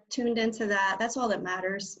 If we're tuned into that, that's all that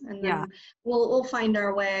matters. And then Yeah. we'll find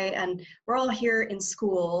our way. And we're all here in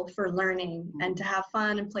school for learning and to have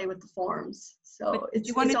fun and play with the forms. So Do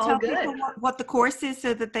you want it's to all tell good. people what the course is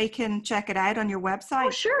so that they can check it out on your website? Oh,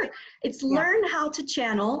 sure. It's learn how to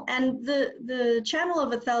channel. And the channel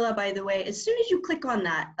of Athela, by the way, as soon as you click on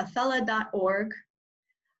that, athela.org,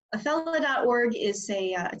 Athela.org is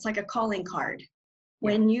it's like a calling card.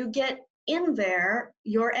 When you get in there,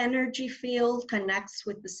 your energy field connects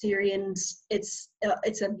with the Sirians. It's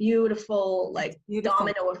a beautiful,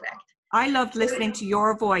 domino effect. I loved listening to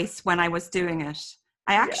your voice when I was doing it.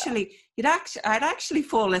 I'd actually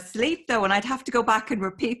fall asleep though, and I'd have to go back and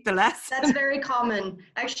repeat the lesson. That's very common.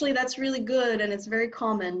 Actually, that's really good, and it's very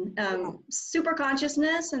common. Super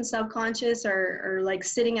consciousness and subconscious are like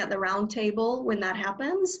sitting at the round table when that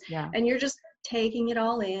happens, and you're just taking it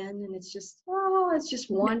all in, and it's just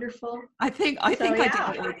wonderful. I think I did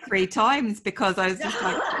it like 3 times because I was just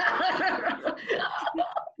like,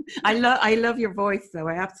 I love your voice though.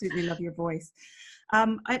 I absolutely love your voice.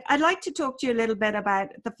 I'd like to talk to you a little bit about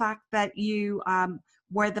the fact that you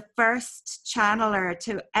were the first channeler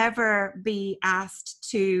to ever be asked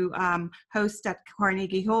to host at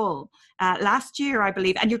Carnegie Hall last year, I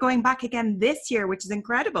believe, and you're going back again this year, which is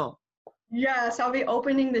incredible. Yes, I'll be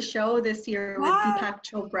opening the show this year with Deepak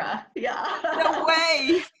Chopra. Yeah. No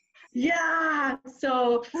way. Yeah.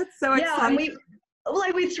 So that's so exciting.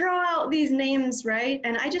 And we throw out these names, right?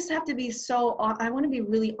 And I just have to be I want to be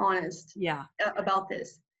really honest about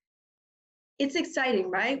this. It's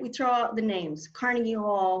exciting, right? We throw out the names, Carnegie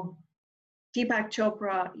Hall, Deepak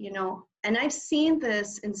Chopra, and I've seen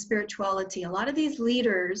this in spirituality. A lot of these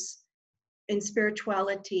leaders in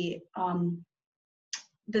spirituality,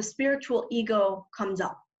 the spiritual ego comes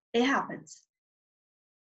up. It happens.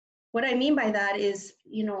 What I mean by that is,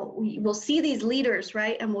 we'll see these leaders,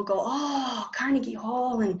 right? And we'll go, oh, Carnegie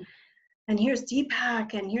Hall, and here's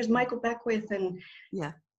Deepak, and here's Michael Beckwith, and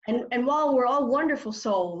while we're all wonderful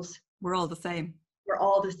souls, we're all the same. We're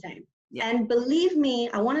all the same. Yeah. And believe me,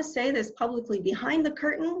 I want to say this publicly, behind the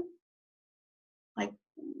curtain,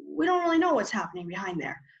 we don't really know what's happening behind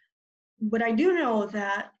there. But I do know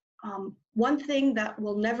that one thing that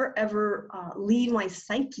will never, ever leave my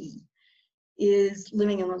psyche is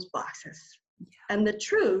living in those boxes. Yeah. And the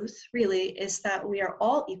truth really is that we are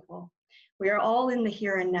all equal. We are all in the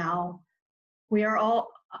here and now. We are all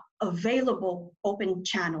available open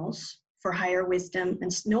channels for higher wisdom.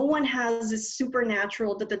 And no one has this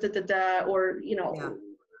supernatural or,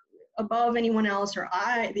 above anyone else, or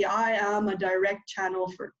I am a direct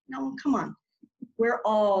channel for, no, come on. We're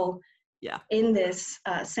all in this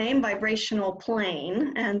same vibrational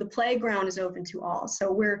plane, and the playground is open to all.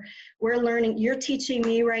 So we're learning. You're teaching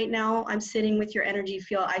me right now. I'm sitting with your energy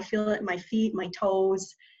field. I feel it in my feet, my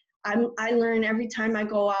toes. I learn every time I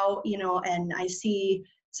go out, and I see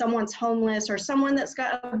someone's homeless or someone that's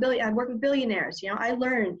got $1 billion. I work with billionaires. I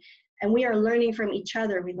learn, and we are learning from each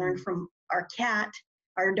other. We learn from our cat,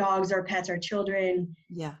 our dogs, our pets, our children.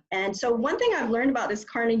 Yeah. And so one thing I've learned about this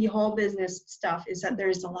Carnegie Hall business stuff is that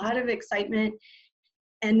there's a lot of excitement.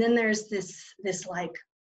 And then there's this like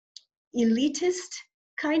elitist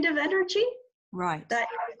kind of energy. Right. That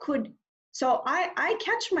could, so I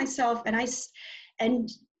catch myself, and And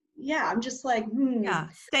yeah, I'm just like, Yeah,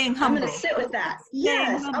 staying I'm humble. going to sit with that. Staying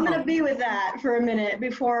Yes, humble. I'm going to be with that for a minute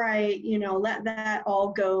before I, let that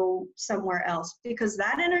all go somewhere else, because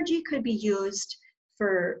that energy could be used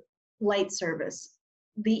for light service.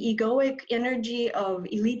 The egoic energy of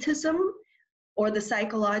elitism or the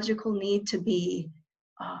psychological need to be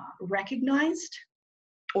recognized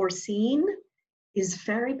or seen is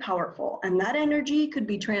very powerful, and that energy could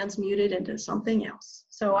be transmuted into something else.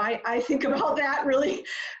 So I think about that really.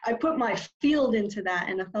 I put my field into that,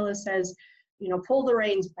 and Othello says, pull the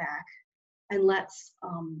reins back and let's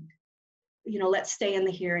stay in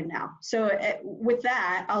the here and now. So with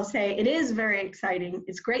that, I'll say it is very exciting.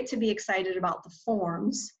 It's great to be excited about the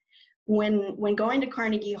forms. When going to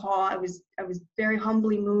Carnegie Hall, I was very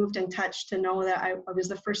humbly moved and touched to know that I was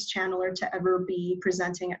the first channeler to ever be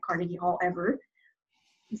presenting at Carnegie Hall ever.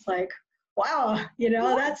 It's like, wow,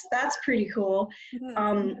 that's pretty cool.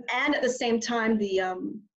 And at the same time,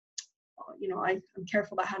 I'm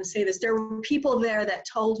careful about how to say this. There were people there that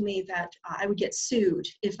told me that I would get sued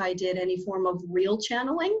if I did any form of real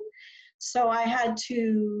channeling. So I had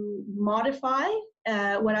to modify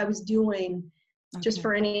what I was doing. Okay. Just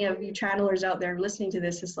for any of you channelers out there listening to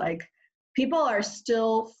this, it's like, people are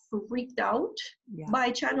still freaked out by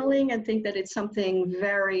channeling and think that it's something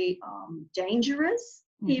very dangerous,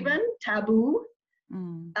 even taboo.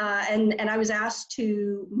 And I was asked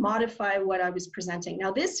to modify what I was presenting.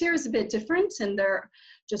 Now this here is a bit different, and they're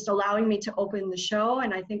just allowing me to open the show.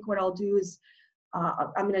 And I think what I'll do is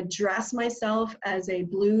I'm going to dress myself as a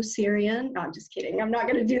blue Syrian. No, I'm just kidding. I'm not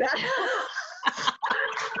going to do that.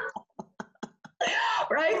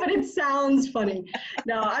 Right? But it sounds funny.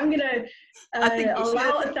 No, I'm going to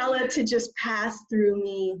allow Othello to just pass through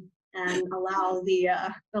me and allow the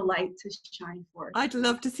light to shine forth. I'd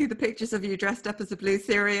love to see the pictures of you dressed up as a blue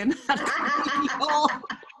Syrian.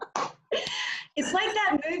 It's like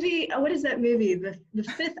that movie. What is that movie? The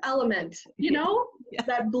Fifth Element.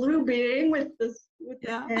 That blue being with the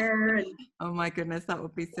hair. And oh my goodness, that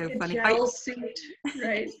would be so funny. Gel suit,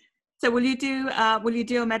 right? So will you do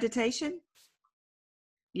a meditation?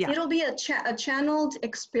 Yeah. It'll be a channeled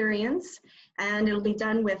experience, and it'll be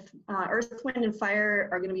done with Earth, Wind, and Fire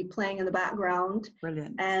are going to be playing in the background.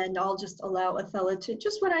 Brilliant. And I'll just allow Othello to,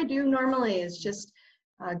 just what I do normally is just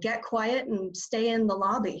get quiet and stay in the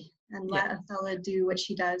lobby and let Othello do what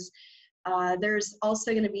she does. There's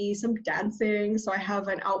also going to be some dancing. So I have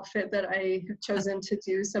an outfit that I have chosen to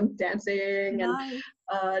do some dancing, and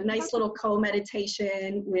a nice little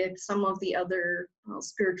co-meditation with some of the other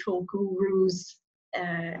spiritual gurus.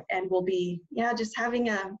 And we'll be just having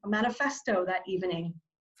a manifesto that evening.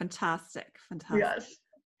 Fantastic. Yes.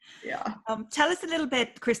 Yeah. Tell us a little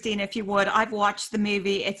bit, Christine, if you would. I've watched the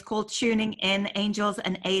movie. It's called Tuning In, Angels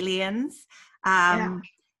and Aliens,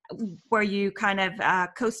 where you kind of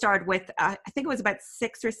co-starred with I think it was about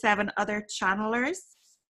 6 or 7 other channelers.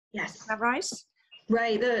 Yes. Is that right?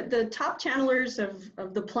 Right. The top channelers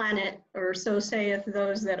of the planet, or so saith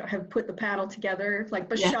those that have put the panel together, like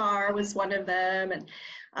Bashar was one of them, and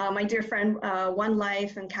my dear friend One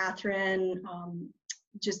Life and Catherine,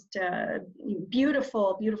 just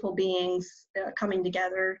beautiful, beautiful beings coming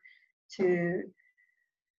together to,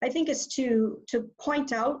 I think it's to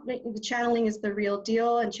point out that the channeling is the real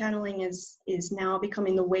deal, and channeling is now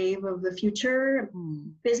becoming the wave of the future.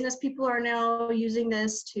 Business people are now using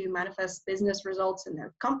this to manifest business results in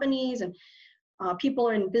their companies, and people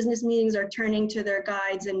in business meetings are turning to their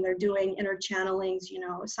guides, and they're doing inner channelings,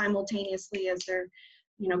 simultaneously as they're,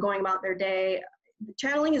 going about their day.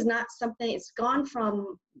 Channeling is not something, it's gone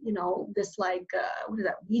from, this like, what is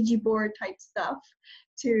that, Ouija board type stuff,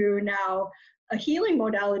 to now a healing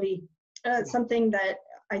modality. Something that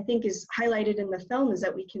I think is highlighted in the film is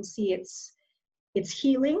that we can see it's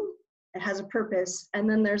healing, it has a purpose, and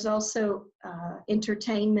then there's also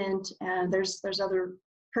entertainment, and there's other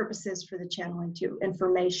purposes for the channeling too.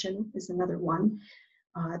 Information is another one.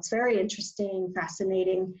 It's very interesting,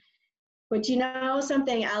 fascinating. But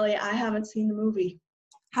something, Ali, I haven't seen the movie.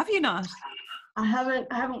 Have you not? I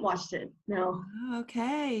haven't watched it. No.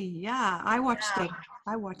 Okay. Yeah, I watched it.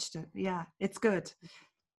 Yeah, it's good.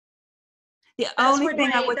 The only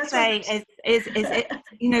thing I would say is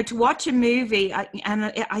it, to watch a movie,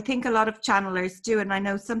 and I think a lot of channelers do, and I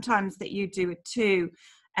know sometimes that you do it too,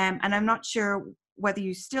 and I'm not sure whether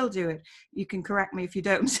you still do it. You can correct me if you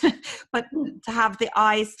don't, but to have the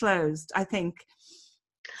eyes closed, I think.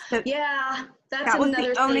 So that was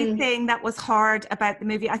the only thing that was hard about the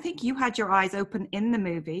movie. I think you had your eyes open in the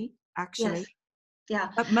movie, actually. Yeah.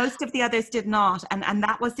 But most of the others did not. And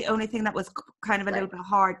that was the only thing that was kind of a little bit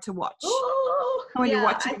hard to watch when you're Yeah,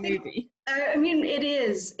 watching a movie. I mean, it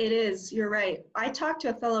is. You're right. I talked to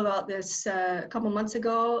a fellow about this a couple months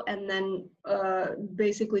ago, and then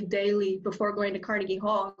basically daily before going to Carnegie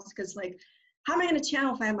Hall, because like, how am I going to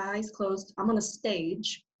channel if I have my eyes closed? I'm on a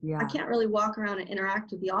stage. I can't really walk around and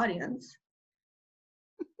interact with the audience.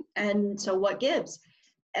 And so what gives?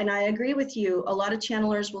 And I agree with you. A lot of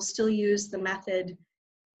channelers will still use the method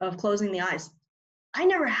of closing the eyes. I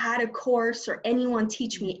never had a course or anyone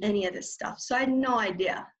teach me any of this stuff. So I had no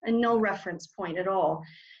idea and no reference point at all.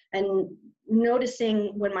 And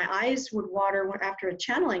noticing when my eyes would water after a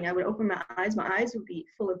channeling, I would open my eyes would be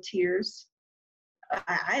full of tears.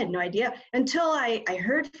 I had no idea until I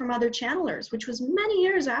heard from other channelers, which was many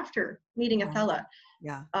years after meeting Athela.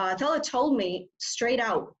 Yeah. Athela told me straight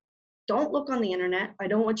out, don't look on the internet. I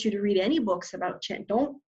don't want you to read any books about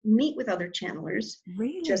don't meet with other channelers.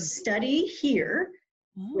 Really? Just study here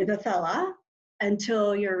with Athela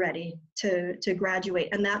until you're ready to graduate.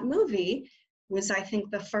 And that movie was, I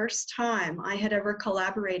think, the first time I had ever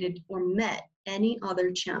collaborated or met any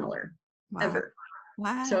other channeler ever.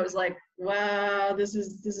 Wow. So it was like, wow, this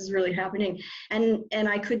is really happening. And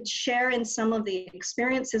I could share in some of the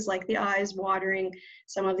experiences, like the eyes watering,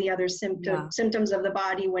 some of the other symptoms of the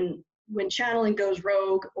body when channeling goes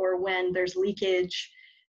rogue or when there's leakage.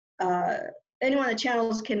 Anyone that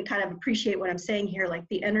channels can kind of appreciate what I'm saying here. Like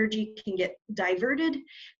the energy can get diverted,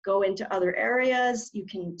 go into other areas. You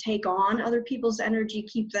can take on other people's energy,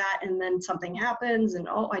 keep that, and then something happens and,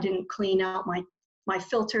 oh, I didn't clean out my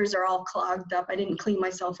filters are all clogged up. I didn't clean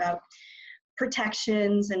myself out.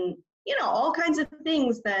 Protections and, all kinds of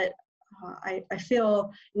things that I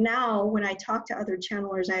feel now when I talk to other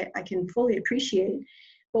channelers, I can fully appreciate.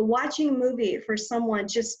 But watching a movie for someone,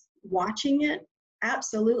 just watching it,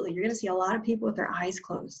 absolutely. You're going to see a lot of people with their eyes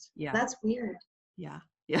closed. Yeah. That's weird. Yeah.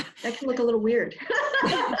 That can look a little weird.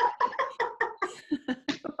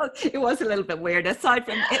 It was a little bit weird. Aside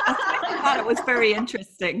from that, it was very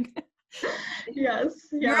interesting. Yes.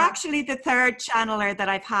 Yeah. You're actually the third channeler that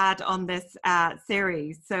I've had on this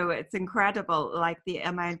series. So it's incredible, like the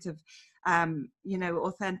amount of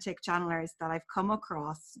authentic channelers that I've come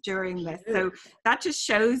across during this. So that just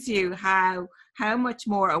shows you how much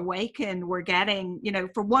more awakened we're getting,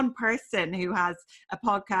 for one person who has a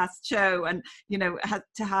podcast show and, has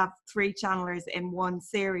to have 3 channelers in one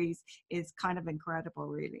series is kind of incredible,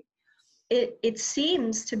 really. It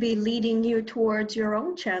seems to be leading you towards your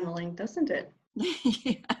own channeling, doesn't it?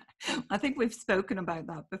 Yeah. I think we've spoken about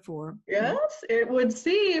that before. Yes, it would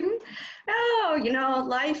seem. Oh,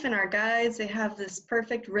 life and our guides, they have this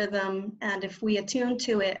perfect rhythm. And if we attune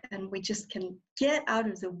to it and we just can get out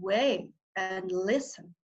of the way and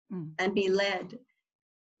listen and be led,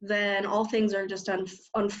 then all things are just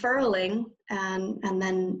unfurling. And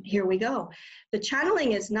then here we go. The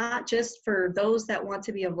channeling is not just for those that want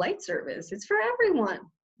to be of light service. It's for everyone.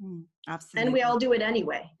 Absolutely. And we all do it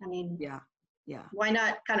anyway. I mean, yeah. Why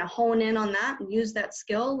not kind of hone in on that and use that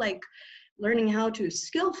skill, like learning how to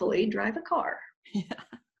skillfully drive a car? Yeah.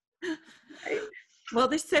 Right? Well,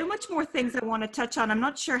 there's so much more things I want to touch on. I'm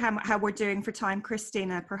not sure how we're doing for time,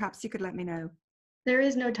 Christina. Perhaps you could let me know. There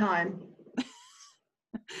is no time.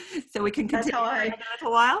 So we can continue for a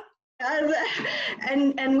little while.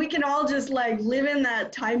 And we can all just like live in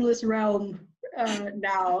that timeless realm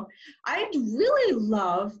now. I'd really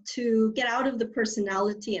love to get out of the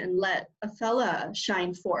personality and let Athela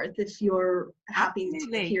shine forth if you're happy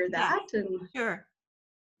to hear that. Yeah. And sure.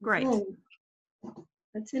 Great.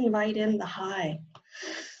 Let's invite in the high.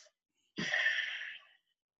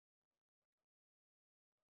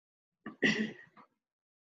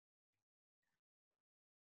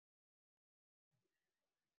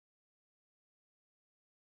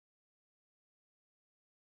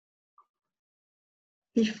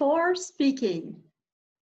 Before speaking,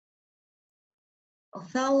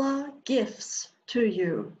 Athela gifts to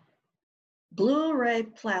you blue ray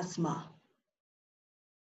plasma.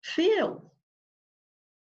 Feel.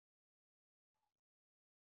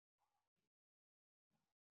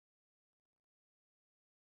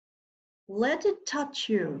 Let it touch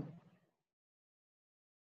you.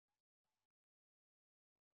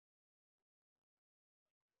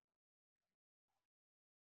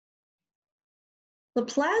 The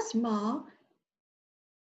plasma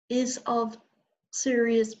is of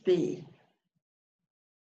Sirius B.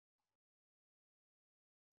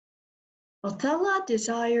 Athela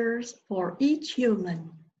desires for each human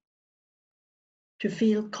to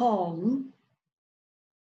feel calm,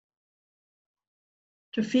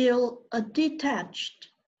 to feel a detached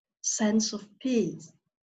sense of peace,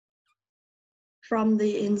 from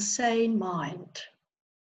the insane mind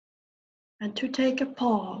and to take a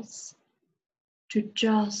pause to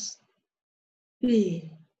just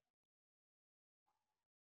be.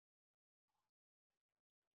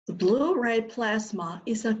 The blue-ray plasma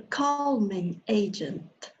is a calming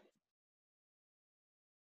agent.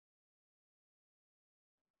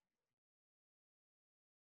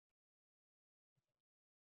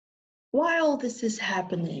 While this is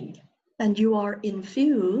happening and you are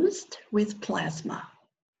infused with plasma,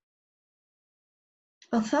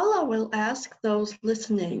 Othello will ask those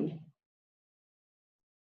listening,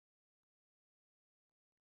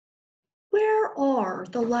 where are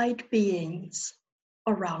the light beings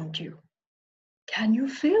around you? Can you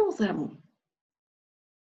feel them?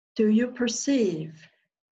 Do you perceive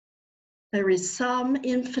there is some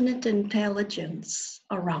infinite intelligence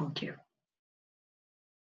around you?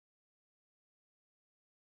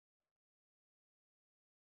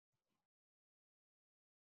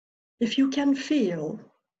 If you can feel,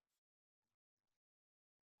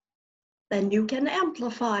 then you can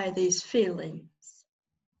amplify these feelings,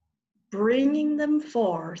 bringing them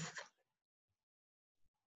forth.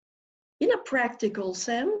 In a practical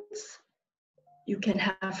sense, you can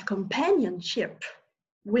have companionship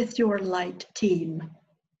with your light team.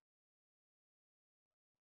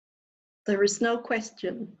 There is no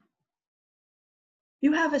question.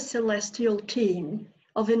 You have a celestial team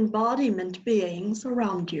of embodiment beings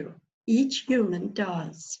around you. Each human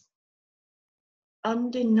does.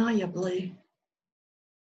 Undeniably.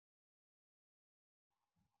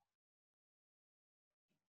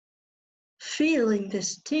 Feeling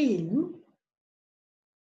this team,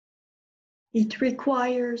 it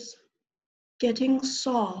requires getting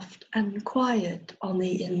soft and quiet on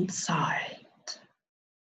the inside.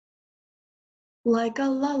 Like a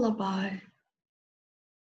lullaby,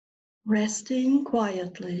 resting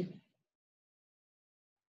quietly.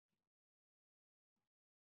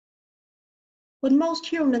 But most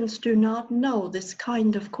humans do not know this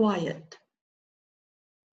kind of quiet.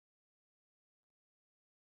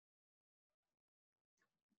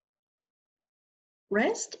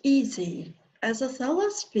 Rest easy. As Othello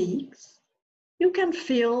speaks, you can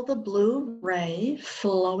feel the blue ray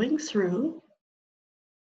flowing through.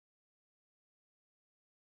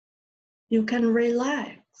 You can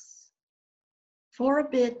relax for a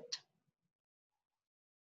bit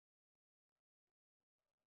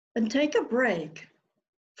and take a break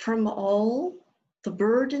from all the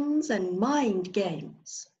burdens and mind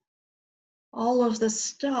games, all of the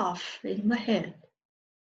stuff in the head.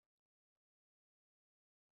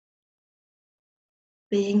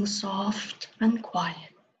 Being soft and quiet.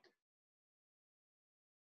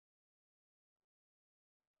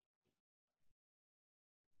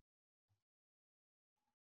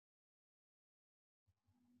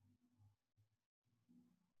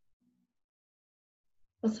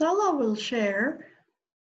 Othello will share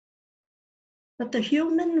that the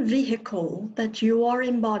human vehicle that you are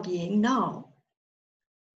embodying now,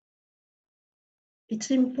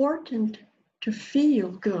 it's important to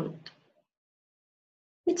feel good.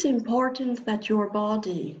 It's important that your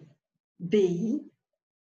body be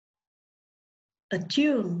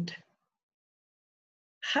attuned,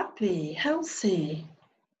 happy, healthy,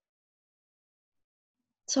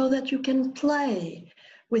 so that you can play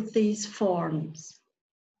with these forms.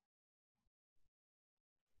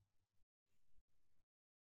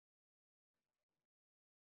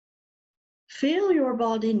 Feel your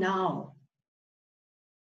body now.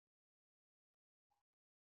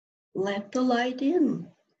 Let the light in.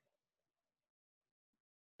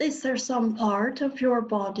 Is there some part of your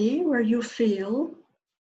body where you feel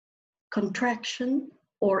contraction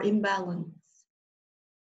or imbalance?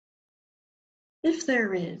 If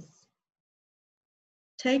there is,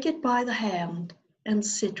 take it by the hand and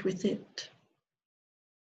sit with it.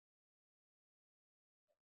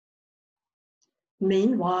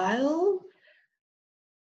 Meanwhile,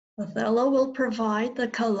 Othello will provide the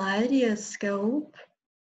kaleidoscope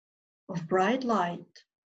of bright light.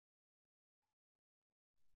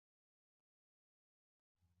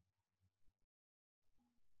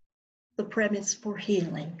 The premise for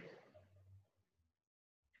healing.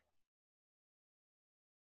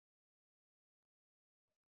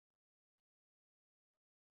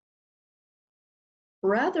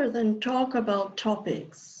 Rather than talk about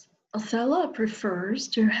topics, Othello prefers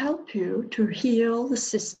to help you to heal the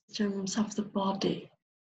systems of the body.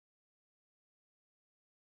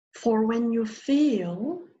 For when you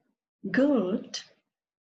feel good,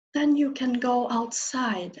 then you can go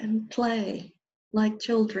outside and play like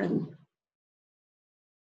children.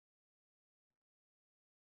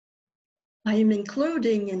 I am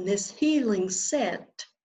including in this healing set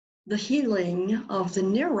the healing of the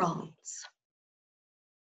neurons,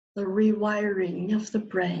 the rewiring of the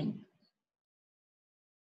brain.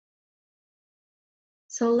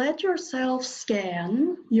 So let yourself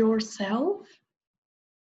scan yourself,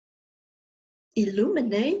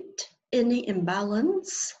 illuminate any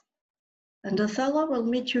imbalance, and Othello will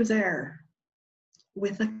meet you there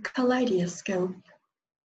with a kaleidoscope.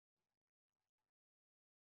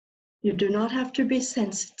 You do not have to be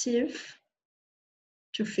sensitive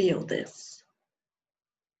to feel this.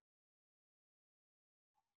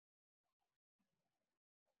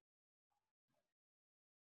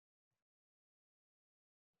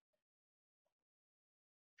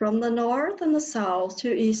 From the north and the south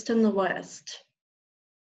to east and the west,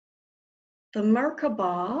 the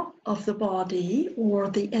Merkaba of the body, or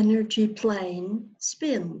the energy plane,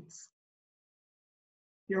 spins.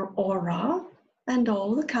 Your aura and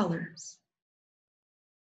all the colors.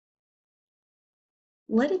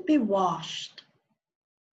 Let it be washed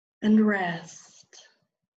and rest.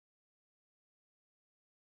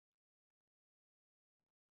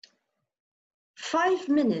 "5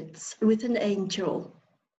 minutes with an angel"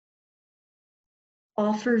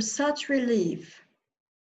 offers such relief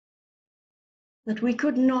that we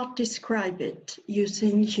could not describe it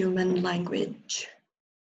using human language.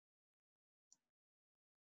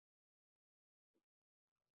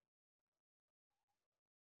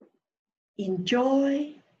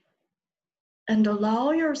 Enjoy and allow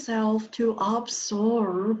yourself to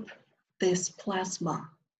absorb this plasma.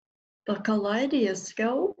 The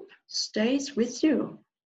kaleidoscope stays with you.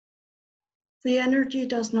 The energy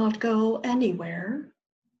does not go anywhere.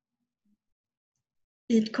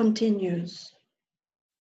 It continues.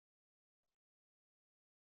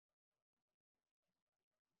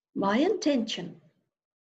 My intention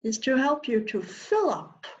is to help you to fill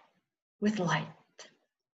up with light.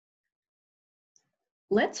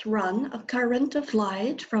 Let's run a current of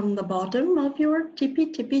light from the bottom of your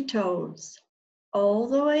tippy toes all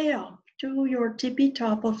the way up to your tippy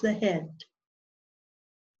top of the head.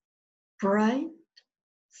 Bright,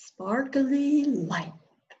 sparkly light.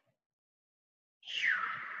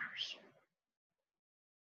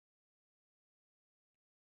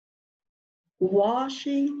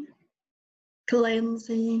 Washing,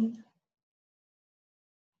 cleansing,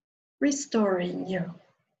 restoring you.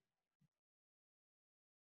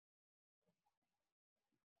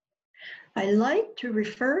 I like to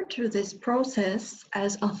refer to this process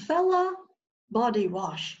as Othello body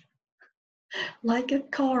wash, like a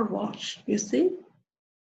car wash, you see?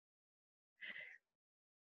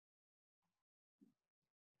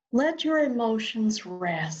 Let your emotions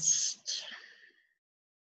rest.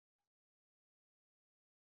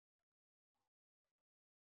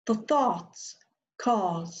 The thoughts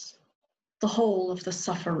cause the whole of the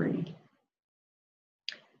suffering.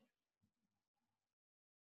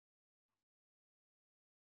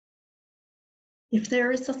 If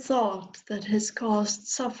there is a thought that has caused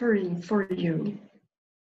suffering for you,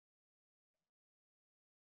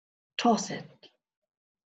 toss it.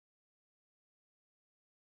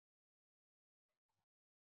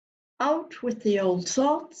 Out with the old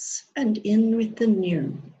thoughts and in with the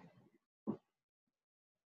new.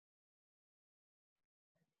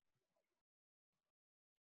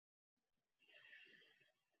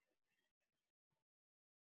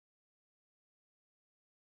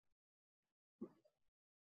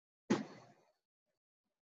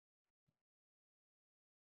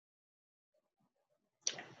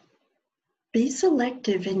 Be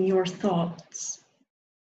selective in your thoughts.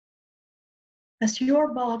 As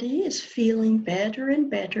your body is feeling better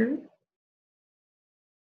and better,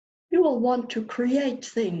 you will want to create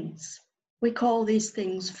things. We call these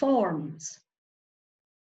things forms.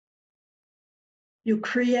 You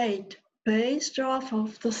create based off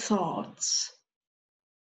of the thoughts.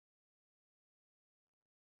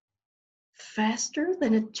 Faster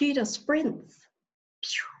than a cheetah sprints,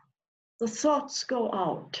 the thoughts go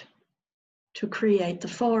out to create the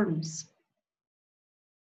forms.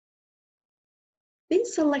 Be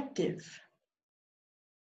selective.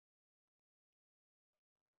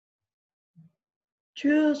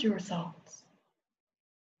 Choose your thoughts.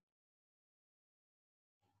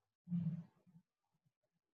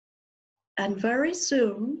 And very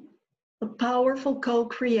soon, the powerful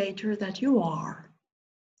co-creator that you are,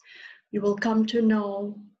 you will come to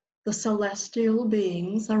know the celestial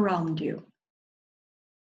beings around you.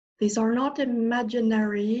 These are not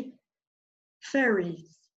imaginary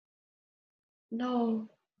fairies. No,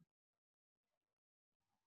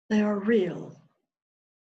 they are real,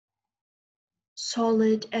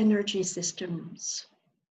 solid energy systems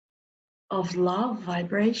of love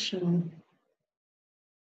vibration.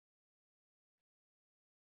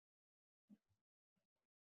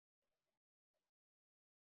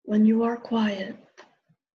 When you are quiet,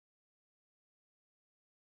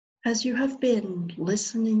 as you have been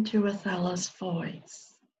listening to Athala's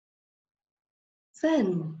voice,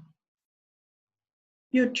 then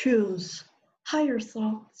you choose higher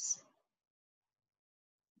thoughts.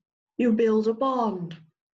 You build a bond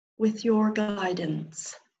with your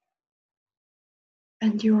guidance,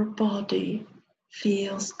 and your body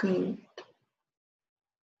feels good.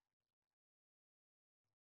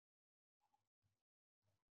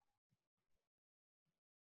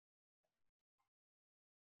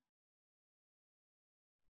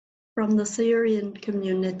 From the Syrian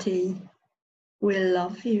community, we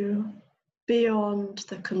love you beyond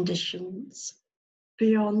the conditions,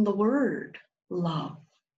 beyond the word love.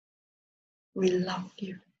 We love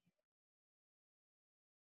you.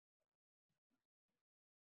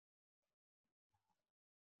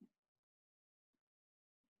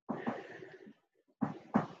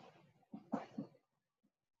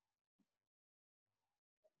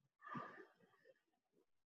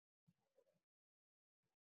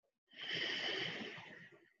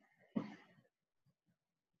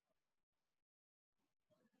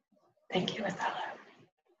 Thank you, Athala.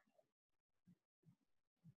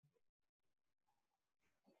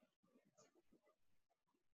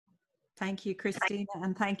 Thank you, Christina,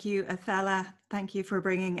 and thank you, Athala. Thank you for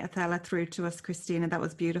bringing Athala through to us, Christina. That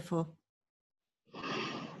was beautiful.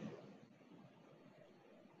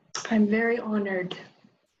 I'm very honored.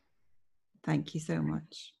 Thank you so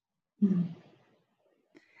much. Mm.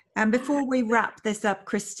 And before we wrap this up,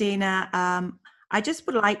 Christina, I just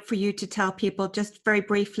would like for you to tell people just very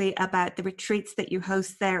briefly about the retreats that you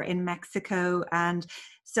host there in Mexico and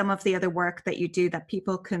some of the other work that you do that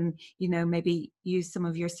people can, you know, maybe use some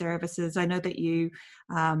of your services. I know that you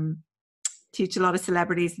teach a lot of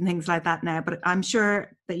celebrities and things like that now, but I'm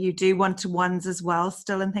sure that you do one-to-ones as well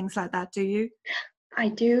still and things like that, do you? I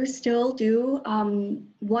do still do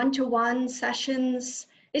one-to-one sessions.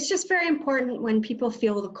 It's just very important when people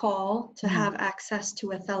feel the call to have access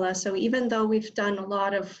to Athala. So even though we've done a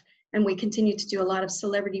lot of, and we continue to do a lot of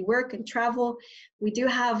celebrity work and travel, we do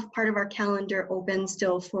have part of our calendar open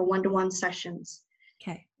still for one-to-one sessions.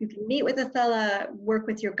 Okay. You can meet with Athala, work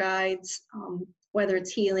with your guides, whether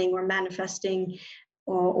it's healing or manifesting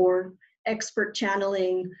or expert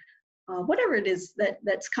channeling, whatever it is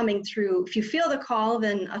that's coming through. If you feel the call,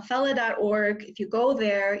 then athala.org, if you go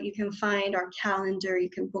there, you can find our calendar, you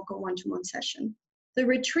can book a one-to-one session. The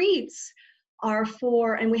retreats are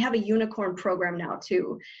for, and we have a unicorn program now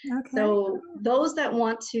too. Okay. So those that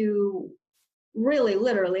want to really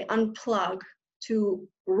literally unplug to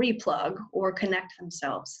replug or connect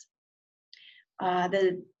themselves.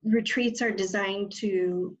 The retreats are designed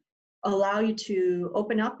to allow you to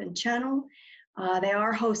open up and channel. They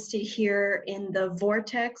are hosted here in the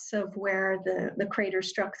vortex of where the crater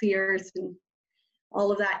struck the earth and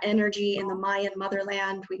all of that energy in the Mayan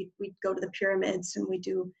motherland. We go to the pyramids and we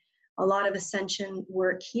do a lot of ascension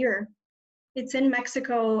work here. It's in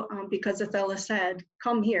Mexico because Athala said,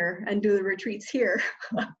 come here and do the retreats here.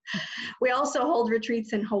 We also hold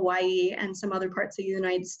retreats in Hawaii and some other parts of the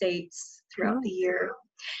United States throughout the year.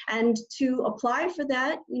 And to apply for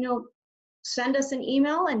that, you know, send us an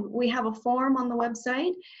email and we have a form on the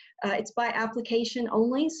website. It's by application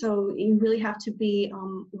only, so you really have to be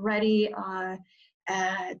ready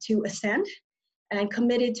to ascend and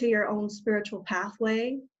committed to your own spiritual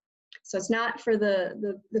pathway. So it's not for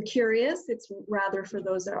the curious, it's rather for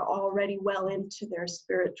those that are already well into their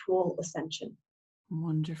spiritual ascension.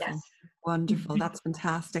 Wonderful. Yes. Wonderful. That's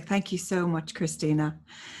fantastic. Thank you so much, Christina.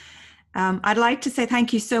 I'd like to say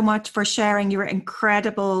thank you so much for sharing your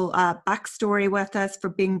incredible backstory with us, for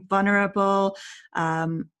being vulnerable,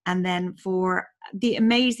 and then for the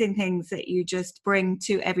amazing things that you just bring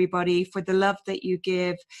to everybody, for the love that you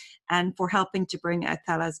give, and for helping to bring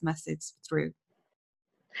Athala's message through.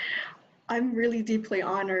 I'm really deeply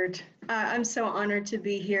honored. I'm so honored to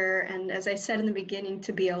be here. And as I said in the beginning,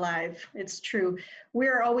 to be alive. It's true.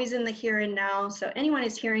 We're always in the here and now. So anyone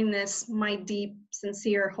is hearing this, my deep,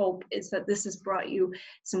 sincere hope is that this has brought you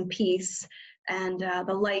some peace and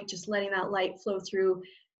the light, just letting that light flow through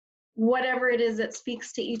whatever it is that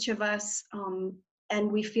speaks to each of us. And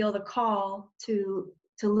we feel the call to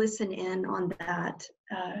listen in on that.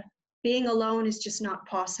 Being alone is just not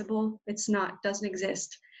possible. It's not, doesn't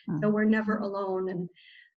exist. So we're never alone, and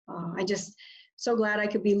I just so glad I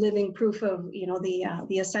could be living proof of, you know,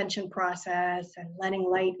 the ascension process and letting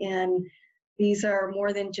light in. These are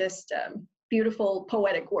more than just beautiful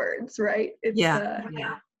poetic words, right? It's, yeah.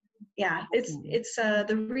 Yeah, it's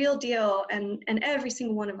the real deal, and every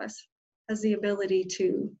single one of us has the ability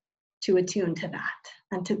to attune to that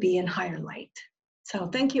and to be in higher light. So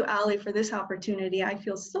thank you, Ali, for this opportunity. I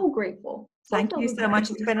feel so grateful. Thank you so much.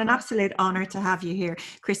 It's been an absolute honor to have you here,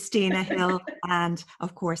 Christina Hill, and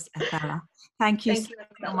of course, Ethela. Thank you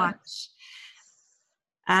so much.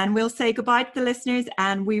 And we'll say goodbye to the listeners,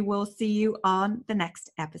 and we will see you on the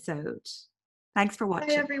next episode. Thanks for watching.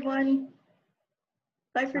 Bye, everyone.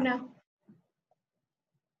 Bye for now.